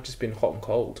 we've kind of just been hot and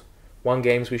cold. Won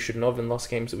games we shouldn't have and lost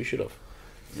games that we should have.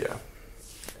 Yeah.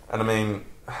 And I mean,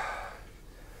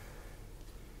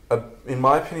 in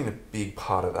my opinion, a big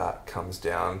part of that comes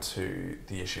down to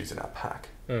the issues in our pack.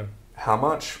 How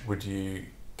much would you...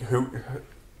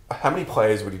 How many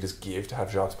players would you just give to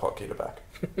have Jacques Potgieter back?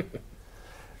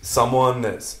 Someone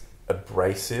that's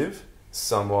abrasive,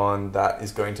 someone that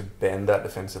is going to bend that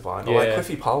defensive line. Or like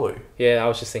Cliffy Palu. Yeah, I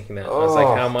was just thinking that. I was like,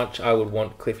 how much I would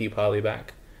want Cliffy Palu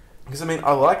back. Because, I mean,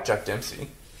 I like Jack Dempsey,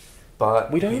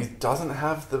 but he doesn't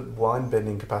have the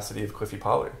line-bending capacity of Cliffy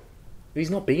Palu. He's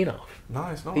not big enough. No,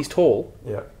 he's not. He's tall.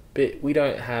 Yeah. But we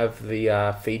don't have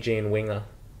the Fijian winger.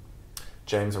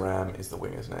 James Ram is the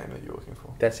winger's name that you're looking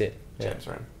for. That's it. James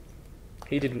Ram.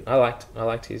 He did. I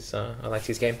liked his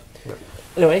game. Yep.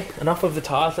 Anyway, enough of the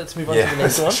Tars. Let's move on to the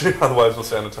next one. True. Otherwise, we'll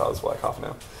stay on the Tars for like half an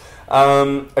hour.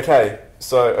 Okay,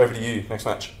 so over to you. Next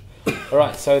match. All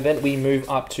right. So then we move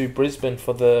up to Brisbane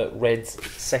for the Reds'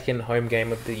 second home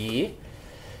game of the year.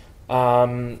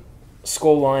 Scoreline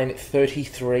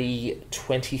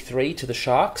 33-23 to the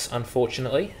Sharks.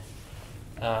 Unfortunately.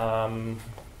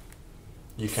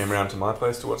 You came round to my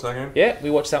place to watch that game? Yeah,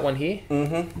 we watched that one here.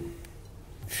 Mm-hmm.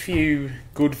 Few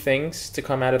good things to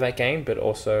come out of that game, but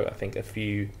also I think a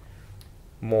few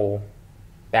more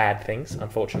bad things,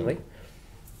 unfortunately.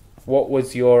 What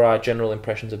was your general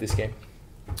impressions of this game?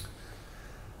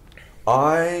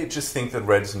 I just think that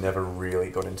Reds never really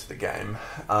got into the game.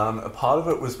 A part of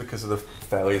it was because of the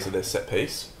failures of their set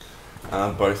piece,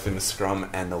 both in the scrum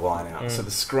and the line-out. So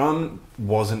the scrum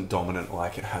wasn't dominant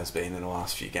like it has been in the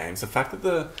last few games. The fact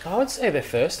that I would say their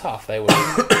first half, they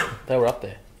were up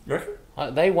there. You reckon?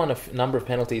 They won a number of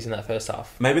penalties in that first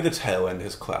half. Maybe the tail end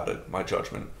has clouded my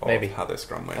judgment of how their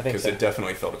scrum went, because it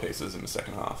definitely fell to pieces in the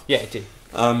second half. Yeah, it did.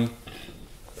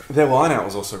 Their line-out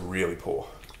was also really poor.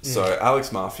 So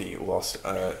Alex Murphy lost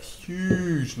a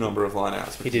huge number of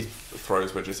line-outs because his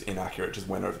throws were just inaccurate, just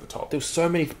went over the top. There were so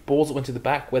many balls that went to the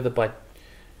back, whether by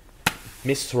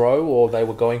missed throw or they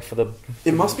were going for the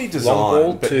must be designed,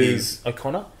 long ball to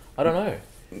O'Connor. I don't know.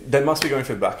 They must be going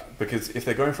for the back, because if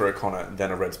they're going for O'Connor,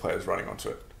 then a Reds player is running onto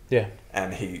it. Yeah.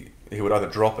 And he would either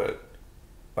drop it,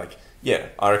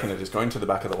 I reckon they're just going to the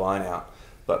back of the line out,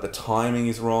 but the timing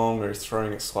is wrong or he's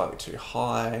throwing it slightly too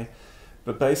high.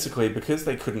 But basically, because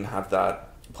they couldn't have that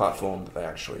platform that they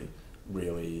actually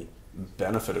really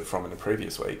benefited from in the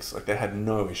previous weeks, like they had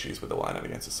no issues with the line-out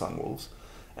against the Sunwolves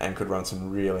and could run some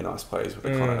really nice plays with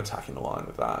the kind of attacking the line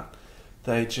with that.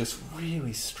 They just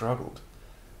really struggled.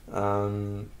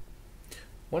 One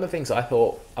of the things I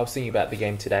was thinking about the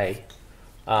game today,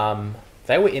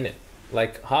 they were in it.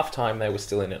 Like, half-time, they were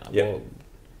still in it. Yeah. Well,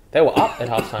 they were up at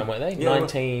half-time, weren't they?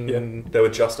 19... Yeah, they were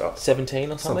just up.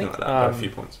 17 or something? Like that, by a few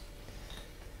points.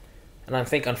 And I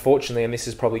think, unfortunately, and this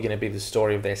is probably going to be the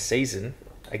story of their season,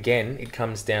 again, it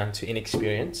comes down to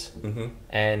inexperience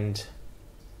and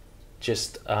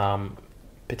just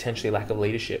potentially lack of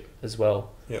leadership as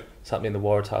well. Yep. Something the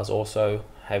Waratahs also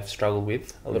have struggled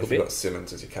with a little bit. If you've got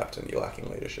Simmons as your captain, you're lacking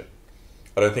leadership.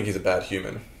 I don't think he's a bad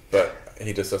human, but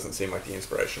he just doesn't seem like the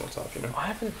inspirational type, you know? I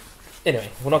haven't... Anyway,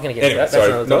 we're not going to get into that.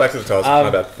 Sorry, not back to the Tars.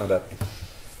 My bad.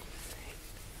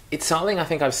 It's something I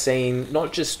think I've seen,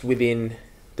 not just within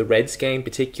the Reds game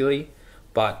particularly,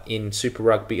 but in Super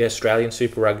Rugby, Australian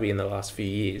Super Rugby in the last few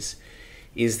years,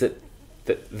 is that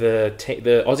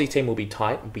the Aussie team will be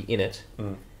tight, will be in it,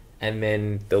 and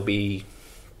then there'll be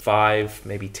 5,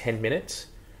 maybe 10 minutes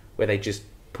where they just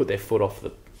put their foot off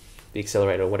the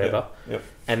accelerator or whatever,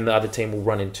 and the other team will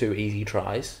run in 2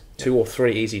 or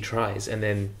 3 easy tries, and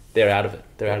then they're out of it.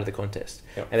 They're out of the contest.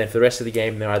 And then for the rest of the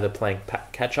game, they're either playing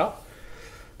catch up.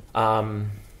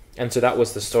 And so that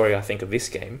was the story, I think, of this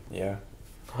game. Yeah.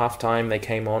 Half-time, they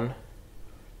came on.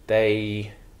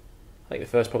 I think the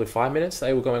first probably 5 minutes,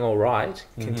 they were going all right.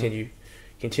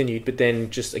 Continued, but then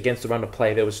just against the run of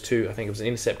play, there was 2. I think it was an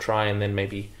intercept try and then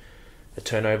maybe a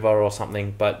turnover or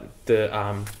something. But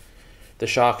the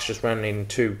Sharks just ran in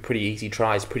 2 pretty easy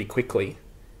tries pretty quickly.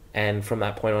 And from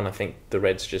that point on, I think the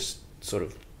Reds just sort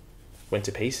of went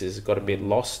to pieces, got a bit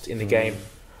lost in the game.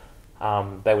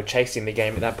 They were chasing the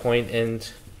game at that point, and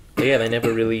they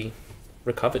never really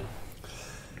recovered.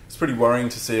 It's pretty worrying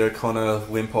to see O'Connor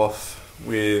limp off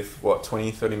with,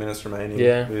 20, 30 minutes remaining,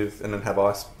 and then have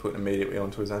ice put immediately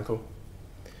onto his ankle.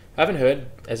 I haven't heard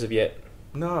as of yet.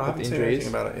 No, I haven't seen anything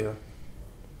about it either.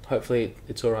 Hopefully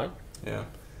it's all right. Yeah.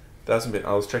 There hasn't been.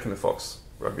 I was checking the Fox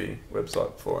Rugby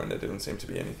website before, and there didn't seem to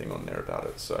be anything on there about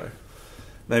it, so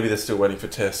maybe they're still waiting for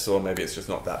tests, or maybe it's just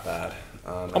not that bad.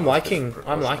 I'm liking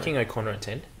O'Connor at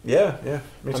 10. Yeah,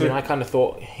 me too. I mean, I kind of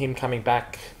thought him coming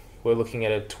back, we're looking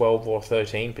at a 12 or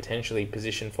 13 potentially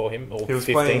position for him, or he was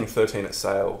 15. Playing 13 at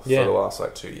Sale for the last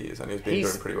 2 years, and he's been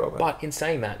doing pretty well there. But in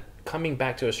saying that, coming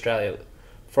back to Australia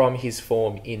from his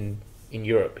form in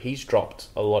Europe, he's dropped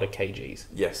a lot of kgs.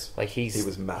 Yes, like he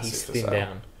was massive. He's for thinned Sale.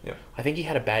 down. Yeah, I think he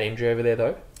had a bad injury over there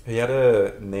though. He had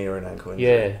a knee or an ankle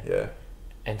injury. Yeah.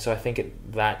 And so I think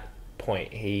at that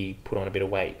point he put on a bit of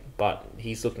weight, but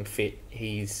he's looking fit.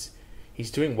 He's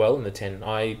doing well in the 10.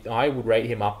 I would rate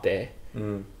him up there.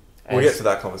 We'll get to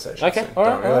that conversation. Okay, soon. all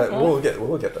right. We'll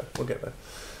get there.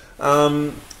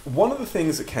 One of the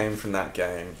things that came from that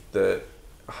game that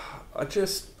I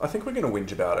think we're going to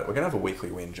whinge about it. We're going to have a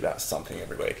weekly whinge about something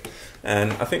every week,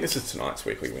 and I think this is tonight's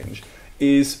weekly whinge.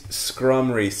 Is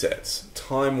scrum resets,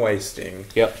 time wasting.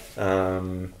 Yep.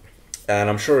 And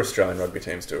I'm sure Australian rugby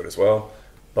teams do it as well.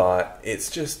 But it's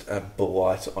just a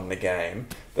blight on the game.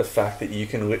 The fact that you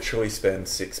can literally spend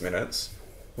 6 minutes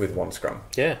with 1 scrum.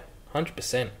 Yeah,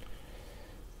 100%.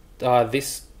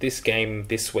 This game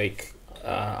this week,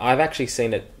 I've actually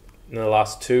seen it in the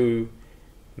last 2,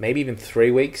 maybe even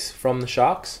 3 weeks from the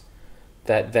Sharks,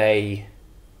 that they're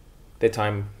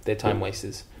time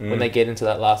wasters. When they get into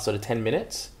that last sort of 10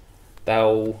 minutes,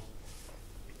 they'll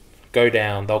go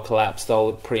down, they'll collapse,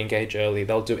 they'll pre-engage early,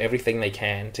 they'll do everything they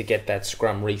can to get that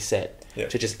scrum reset,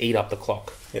 to just eat up the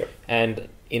clock. And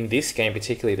in this game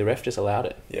particularly, the ref just allowed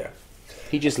it.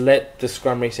 He just let the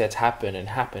scrum resets happen, and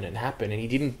he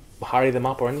didn't hurry them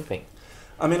up or anything.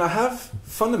 I mean, I've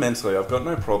got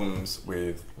no problems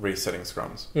with resetting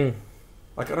scrums.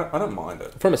 Like, I don't mind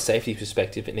it. From a safety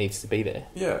perspective, it needs to be there.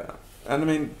 Yeah. And I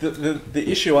mean, the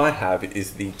issue I have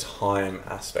is the time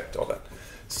aspect of it.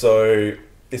 So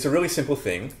it's a really simple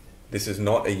thing. This is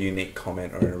not a unique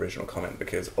comment or an original comment,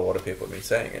 because a lot of people have been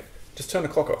saying it. Just turn the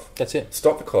clock off. That's it.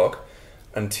 Stop the clock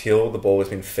until the ball has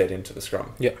been fed into the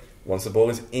scrum. Once the ball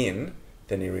is in,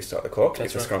 then you restart the clock.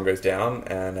 If the scrum goes down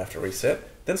and have to reset,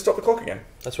 then stop the clock again.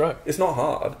 That's right. It's not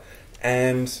hard.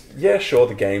 And yeah, sure,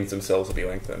 the games themselves will be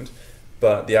lengthened,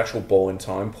 but the actual ball in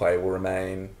time play will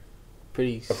remain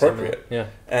pretty appropriate. Similar.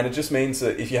 And it just means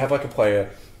that if you have like a player,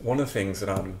 one of the things that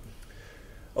I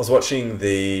was watching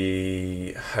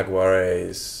the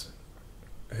Jaguares.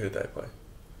 Who did they play?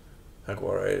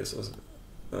 Jaguares was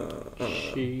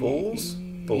Bulls.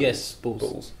 Bulls. Yes, Bulls.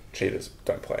 Bulls. Cheetahs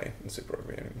don't play in Super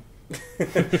Rugby anymore.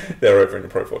 They're over in the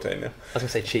Pro 14 now. I was going to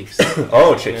say Chiefs.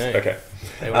 Oh, Chiefs. Yeah. Okay.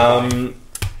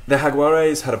 The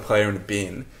Jaguares had a player in a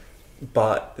bin,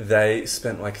 but they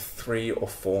spent like 3 or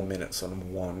 4 minutes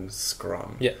on one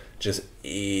scrum. Yeah. Just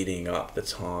eating up the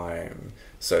time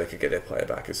so they could get their player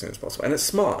back as soon as possible. And it's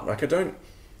smart. Like, I don't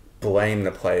blame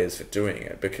the players for doing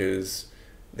it because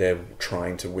they're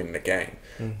trying to win the game.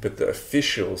 But the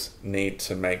officials need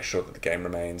to make sure that the game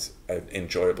remains an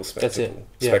enjoyable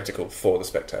spectacle for the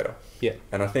spectator. Yeah.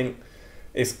 And I think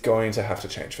it's going to have to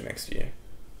change for next year.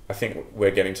 I think we're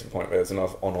getting to the point where there's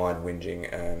enough online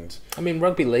whinging and... I mean,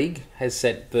 Rugby League has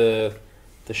set the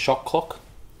shot clock.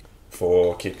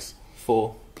 For kicks.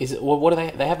 Is it? What do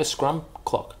they... They have a scrum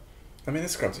clock. I mean, the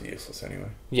scrums are useless anyway.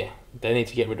 Yeah, they need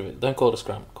to get rid of it. Don't call it a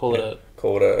scrum. Call it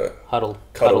a huddle.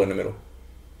 Cuddle in the middle.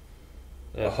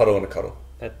 Yeah. A huddle and a cuddle.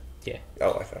 Yeah. I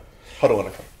like that. Huddle and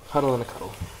a cuddle. Huddle and a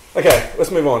cuddle. Okay,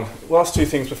 let's move on. Last 2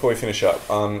 things before we finish up.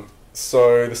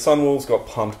 So the Sunwolves got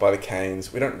pumped by the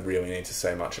Canes. We don't really need to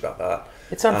say much about that.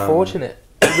 It's unfortunate.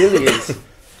 It really is.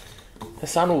 The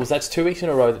Sunwolves, that's 2 weeks in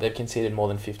a row that they've conceded more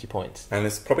than 50 points. And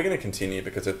it's probably going to continue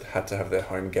because it had to have their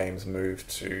home games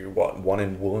moved to, one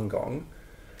in Wollongong.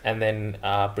 And then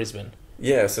Brisbane.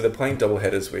 Yeah, so they're playing double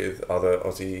headers with other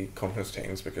Aussie conference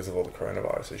teams because of all the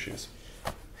coronavirus issues.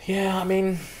 Yeah, I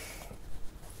mean,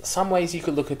 some ways you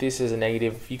could look at this as a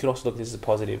negative. You could also look at this as a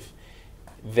positive.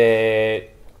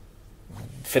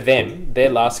 For them,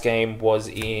 their last game was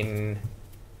in...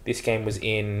 This game was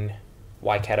in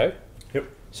Waikato. Yep.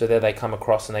 So there they come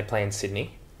across and they play in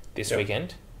Sydney this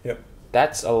weekend. Yep.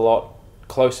 That's a lot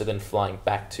closer than flying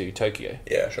back to Tokyo.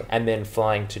 Yeah, sure. And then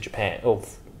flying to Japan.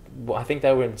 I think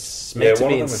they were meant to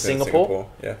be in Singapore.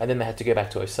 Yeah. And then they had to go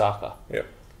back to Osaka. Yep.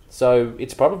 So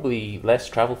it's probably less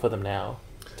travel for them now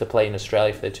to play in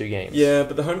Australia for their 2 games. Yeah,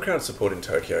 but the home crowd support in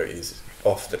Tokyo is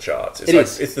off the charts.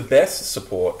 It's the best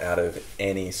support out of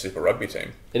any Super Rugby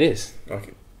team. It is.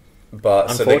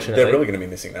 But so they're really going to be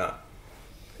missing that.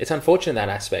 It's unfortunate in that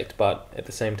aspect, but at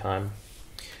the same time,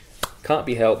 can't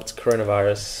be helped.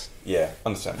 Coronavirus. Yeah,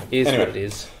 understandable. Is what it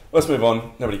is. Let's move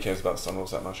on. Nobody cares about the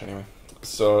Sunwolves that much anyway.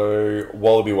 So,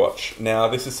 Wallaby Watch. Now,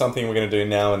 this is something we're going to do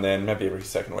now and then, maybe every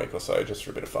second week or so, just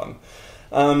for a bit of fun.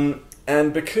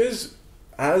 And because,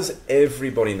 as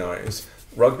everybody knows,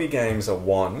 rugby games are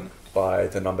won by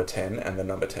the number 10 and the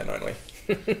number 10 only.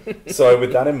 So,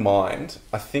 with that in mind,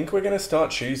 I think we're going to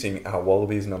start choosing our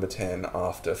Wallabies number 10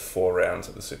 after 4 rounds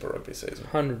of the Super Rugby season.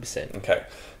 100%. Okay,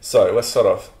 so let's start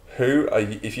off.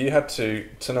 If you had to,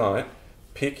 tonight,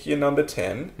 pick your number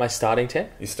 10. My starting 10?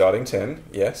 Your starting 10,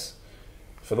 yes.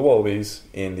 For the Wallabies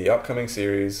in the upcoming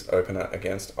series opener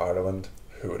against Ireland,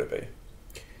 who would it be?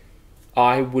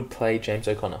 I would play James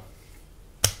O'Connor.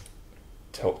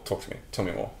 Talk to me. Tell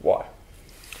me more. Why?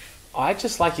 I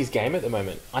just like his game at the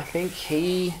moment. I think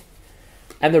he...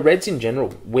 And the Reds in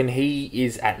general, when he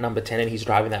is at number 10 and he's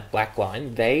driving that black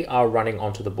line, they are running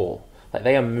onto the ball. Like,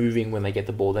 they are moving when they get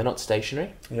the ball. They're not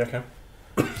stationary. Yeah, okay.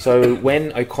 So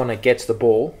when O'Connor gets the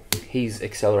ball, he's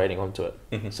accelerating onto it.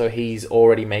 Mm-hmm. So he's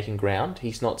already making ground.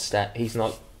 He's not stagnant.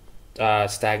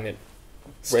 Static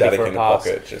ready for in a the pass.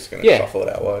 pocket, just going to shuffle it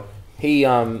out wide.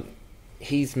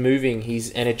 He's moving.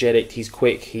 He's energetic. He's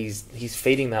quick. He's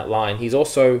feeding that line. He's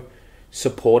also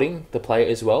supporting the player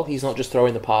as well. He's not just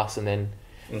throwing the pass and then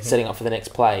setting up for the next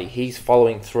play. He's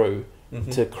following through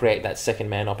to create that second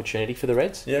man opportunity for the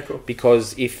Reds. Yeah, cool.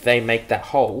 Because if they make that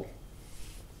hole,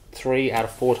 3 out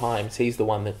of 4 times, he's the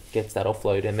one that gets that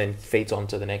offload and then feeds on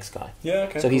to the next guy. Yeah,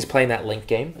 okay. So he's playing that link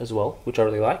game as well, which I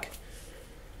really like.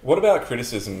 What about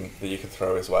criticism that you could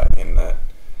throw his way in that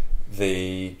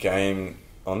the game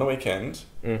on the weekend,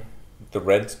 the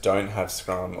Reds don't have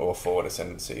scrum or forward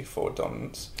ascendancy, forward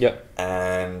dominance. Yep.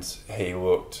 And he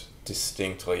looked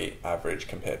distinctly average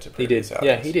compared to previous outings.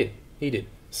 Yeah, he did.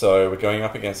 So we're going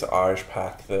up against an Irish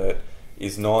pack that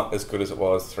is not as good as it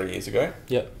was 3 years ago.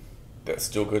 Yep. That's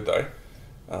still good though,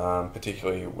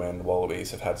 particularly when Wallabies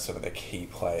have had some of their key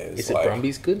players. Is it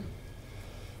Brumbies good?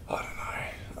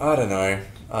 I don't know.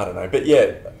 But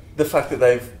yeah, the fact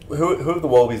that who have the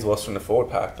Wallabies lost from the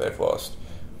forward pack? They've lost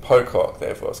Pocock,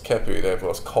 they've lost Kepu, they've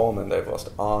lost Coleman, they've lost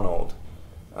Arnold.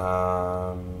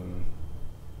 Rodder.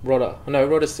 No,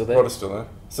 Rodder's still there. Rodder's still there.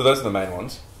 So those are the main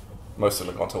ones. Most of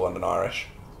them have gone to London Irish.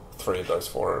 3 of those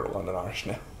 4 are London Irish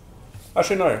now.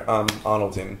 Actually, no.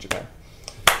 Arnold's in Japan.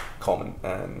 Coleman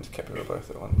and Kepu are both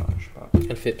at London Irish. But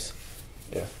and Phipps.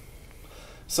 yeah.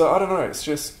 So I don't know. It's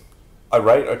just I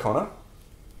rate O'Connor.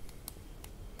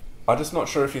 I'm just not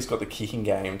sure if he's got the kicking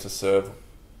game to serve.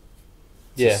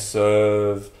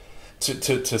 To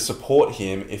support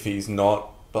him if he's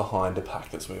not behind a pack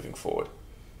that's moving forward.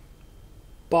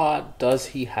 But does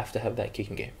he have to have that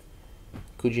kicking game?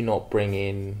 Could you not bring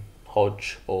in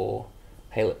Hodge or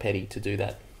Haylett Petty to do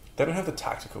that? They don't have the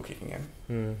tactical kicking game.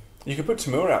 Mm. You could put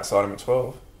Tamua outside him at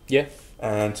 12. Yeah.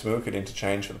 And Tamua could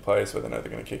interchange for the players where they know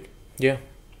they're going to kick. Yeah.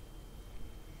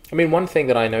 I mean, one thing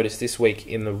that I noticed this week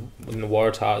in the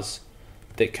Waratahs,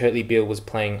 that Kurtley Beale was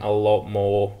playing a lot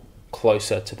more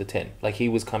closer to the 10. Like, he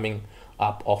was coming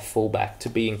up off fullback to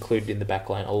be included in the back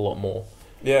line a lot more.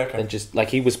 Yeah, okay. Than just, like,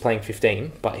 he was playing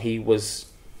 15, but he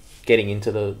was getting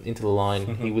into the line.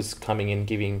 Mm-hmm. He was coming in,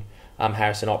 giving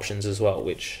Harrison options as well,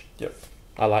 which yep.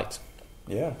 I liked.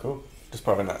 Yeah, cool. Just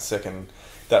probably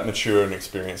that mature and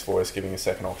experienced voice, giving a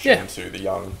second option to the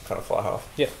young kind of fly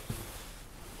half. Yeah.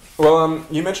 Well,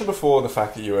 you mentioned before the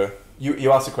fact that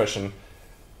you asked the question,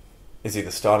 is he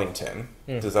the starting 10?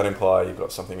 Does that imply you've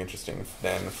got something interesting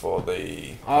then for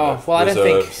the I don't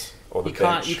think or the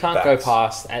you can't go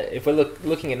past, if we're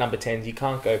looking at number 10s, you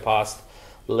can't go past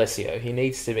Lesio. He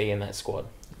needs to be in that squad.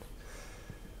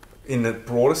 In the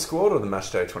broader squad or the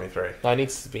matchday 23? No, he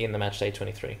needs to be in the matchday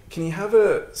 23. Can you have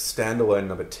a standalone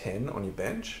number 10 on your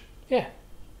bench? Yeah.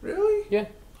 Really? Yeah,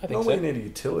 I think Normally so. you need a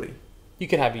utility. You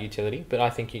could have a utility, but I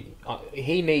think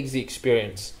he needs the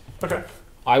experience. Okay.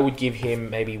 I would give him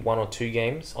maybe 1 or 2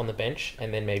 games on the bench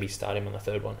and then maybe start him on the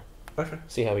third one. Okay.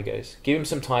 See how he goes. Give him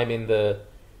some time in the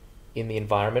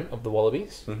environment of the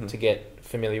Wallabies to get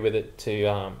familiar with it.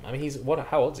 I mean,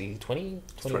 how old is he? 20?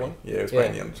 21? 20. Yeah, he was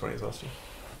playing the under 20s last year.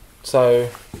 So,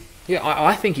 yeah,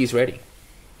 I think he's ready.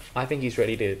 I think he's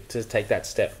ready to take that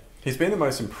step. He's been the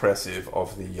most impressive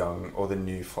of the young or the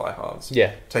new fly halves.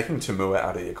 Yeah. Taking Tamua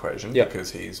out of the equation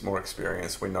because he's more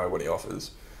experienced, we know what he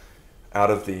offers. Out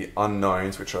of the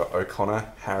unknowns, which are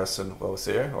O'Connor, Harrison,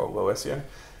 Lolesio,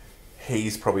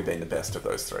 he's probably been the best of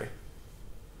those three.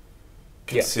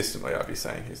 Consistently, I'd be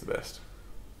saying he's the best.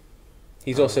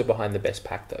 He's also behind the best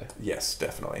pack, though. Yes,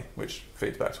 definitely, which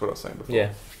feeds back to what I was saying before.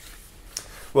 Yeah.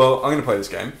 Well, I'm going to play this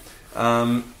game.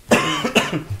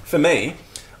 For me,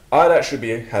 I'd actually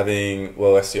be having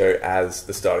Lolesio as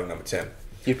the starting number 10.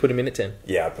 You'd put him in at 10?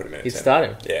 Yeah, I'd put him in at 10. You'd start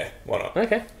him? Yeah, why not?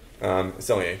 Okay. It's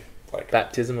only like...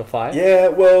 Baptism of fire? Yeah,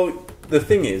 well, the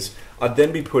thing is, I'd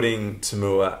then be putting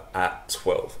Tamua at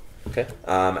 12. Okay.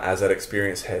 As that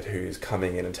experienced head who's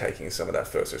coming in and taking some of that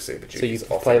first receiver duties.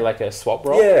 So you play like a swap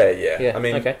role? Yeah. I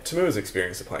mean, Tamua's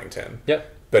experienced at playing 10.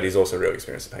 Yep. But he's also really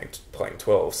experienced at playing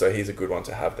 12, so he's a good one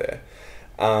to have there.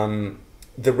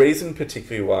 The reason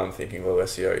particularly why I'm thinking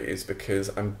Lolesio is because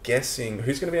I'm guessing...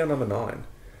 Who's going to be our number 9?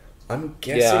 I'm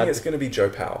guessing it's going to be Joe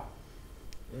Powell.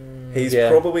 He's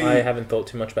probably... I haven't thought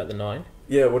too much about the 9.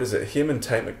 Yeah, what is it? Him and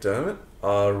Tate McDermott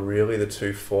are really the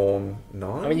two form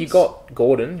 9s. I mean, you got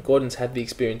Gordon. Gordon's had the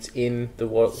experience in the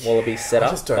Wallaby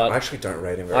setup. I actually don't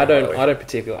rate him very highly. I don't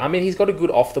particularly. I mean, he's got a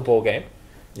good off-the-ball game.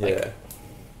 Yeah.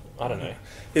 I don't know.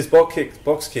 His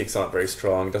box kicks aren't very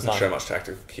strong, doesn't show much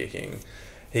tactical kicking.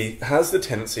 He has the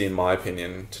tendency, in my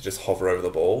opinion, to just hover over the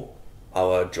ball, a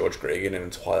la George Gregan in the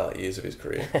twilight years of his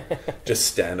career. Just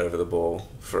stand over the ball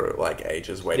for like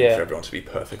ages, waiting for everyone to be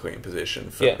perfectly in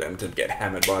position for them to get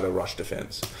hammered by the rush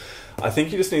defence. I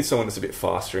think you just need someone that's a bit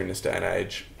faster in this day and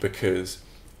age because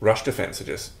rush defence are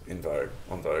just on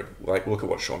vogue. Like, look at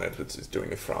what Sean Edwards is doing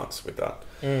with France with that.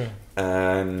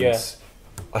 And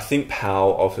I think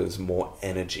Powell offers more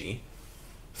energy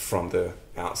from the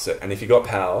outset. And if you got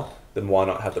Powell, then why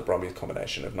not have the Brumbies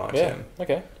combination of 9-10? Yeah,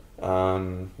 okay.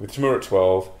 With Tamura at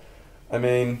 12, I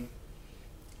mean,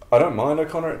 I don't mind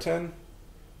O'Connor at 10,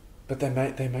 but they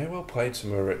may well play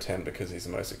Tamura at 10 because he's the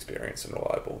most experienced and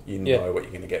reliable. You know what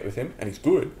you're going to get with him, and he's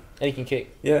good. And he can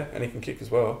kick. Yeah, and he can kick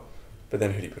as well. But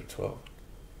then who do you put at 12?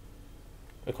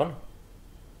 O'Connor.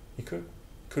 You could.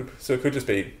 So it could just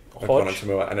be O'Connor and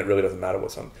Tamura, and it really doesn't matter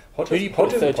what's on. Hodge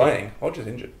isn't playing. Hodge is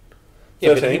injured.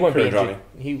 Yeah, 13, but he won't be injured.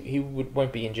 He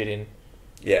won't be injured in...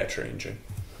 Yeah, true, injured.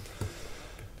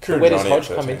 Where does Hodge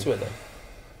come into it then?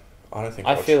 I don't think.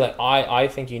 I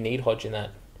think you need Hodge in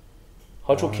that.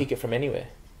 Hodge will kick it from anywhere.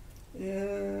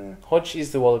 Yeah. Hodge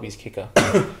is the Wallabies kicker.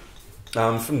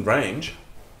 From range,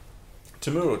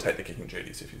 Tamura will take the kicking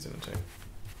duties if he's in the team.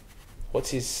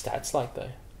 What's his stats like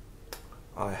though?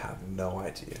 I have no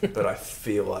idea, but I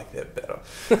feel like they're better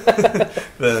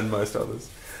than most others.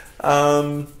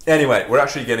 Anyway, we're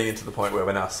actually getting into the point where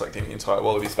we're now selecting the entire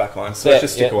Wallabies backline, so let's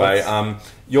just stick away.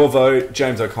 Your vote,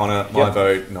 James O'Connor. My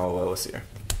vote, Noel Lolesio.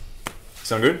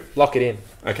 Sound good? Lock it in.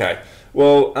 Okay.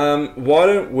 Well, why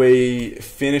don't we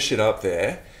finish it up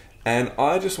there, And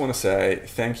I just want to say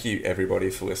thank you, everybody,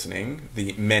 for listening.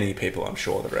 The many people, I'm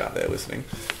sure, that are out there listening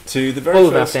to the very all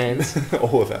first... of our fans.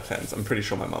 All of our fans. I'm pretty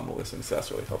sure my mum will listen, so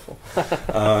that's really helpful.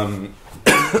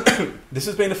 This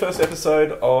has been the first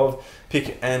episode of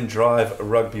Pick and Drive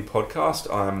Rugby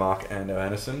Podcast. I'm Mark Ando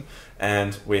Anderson,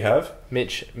 and we have...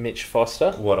 Mitch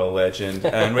Foster. What a legend.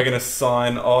 And we're going to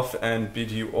sign off and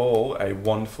bid you all a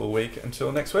wonderful week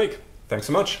until next week. Thanks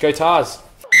so much. Go Tars.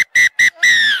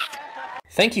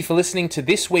 Thank you for listening to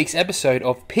this week's episode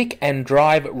of Pick and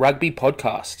Drive Rugby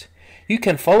Podcast. You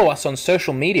can follow us on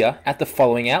social media at the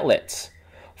following outlets.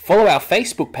 Follow our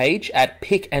Facebook page at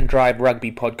Pick and Drive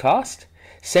Rugby Podcast.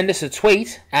 Send us a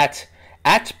tweet at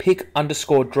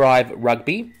pick_drive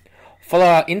rugby. Follow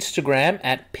our Instagram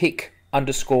at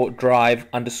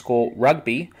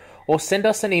pick_drive_rugby. Or send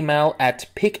us an email at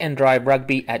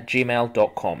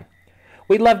pickanddriverugby@gmail.com.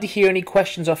 We'd love to hear any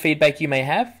questions or feedback you may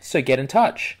have, so get in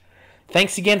touch.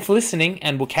 Thanks again for listening,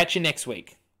 and we'll catch you next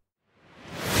week.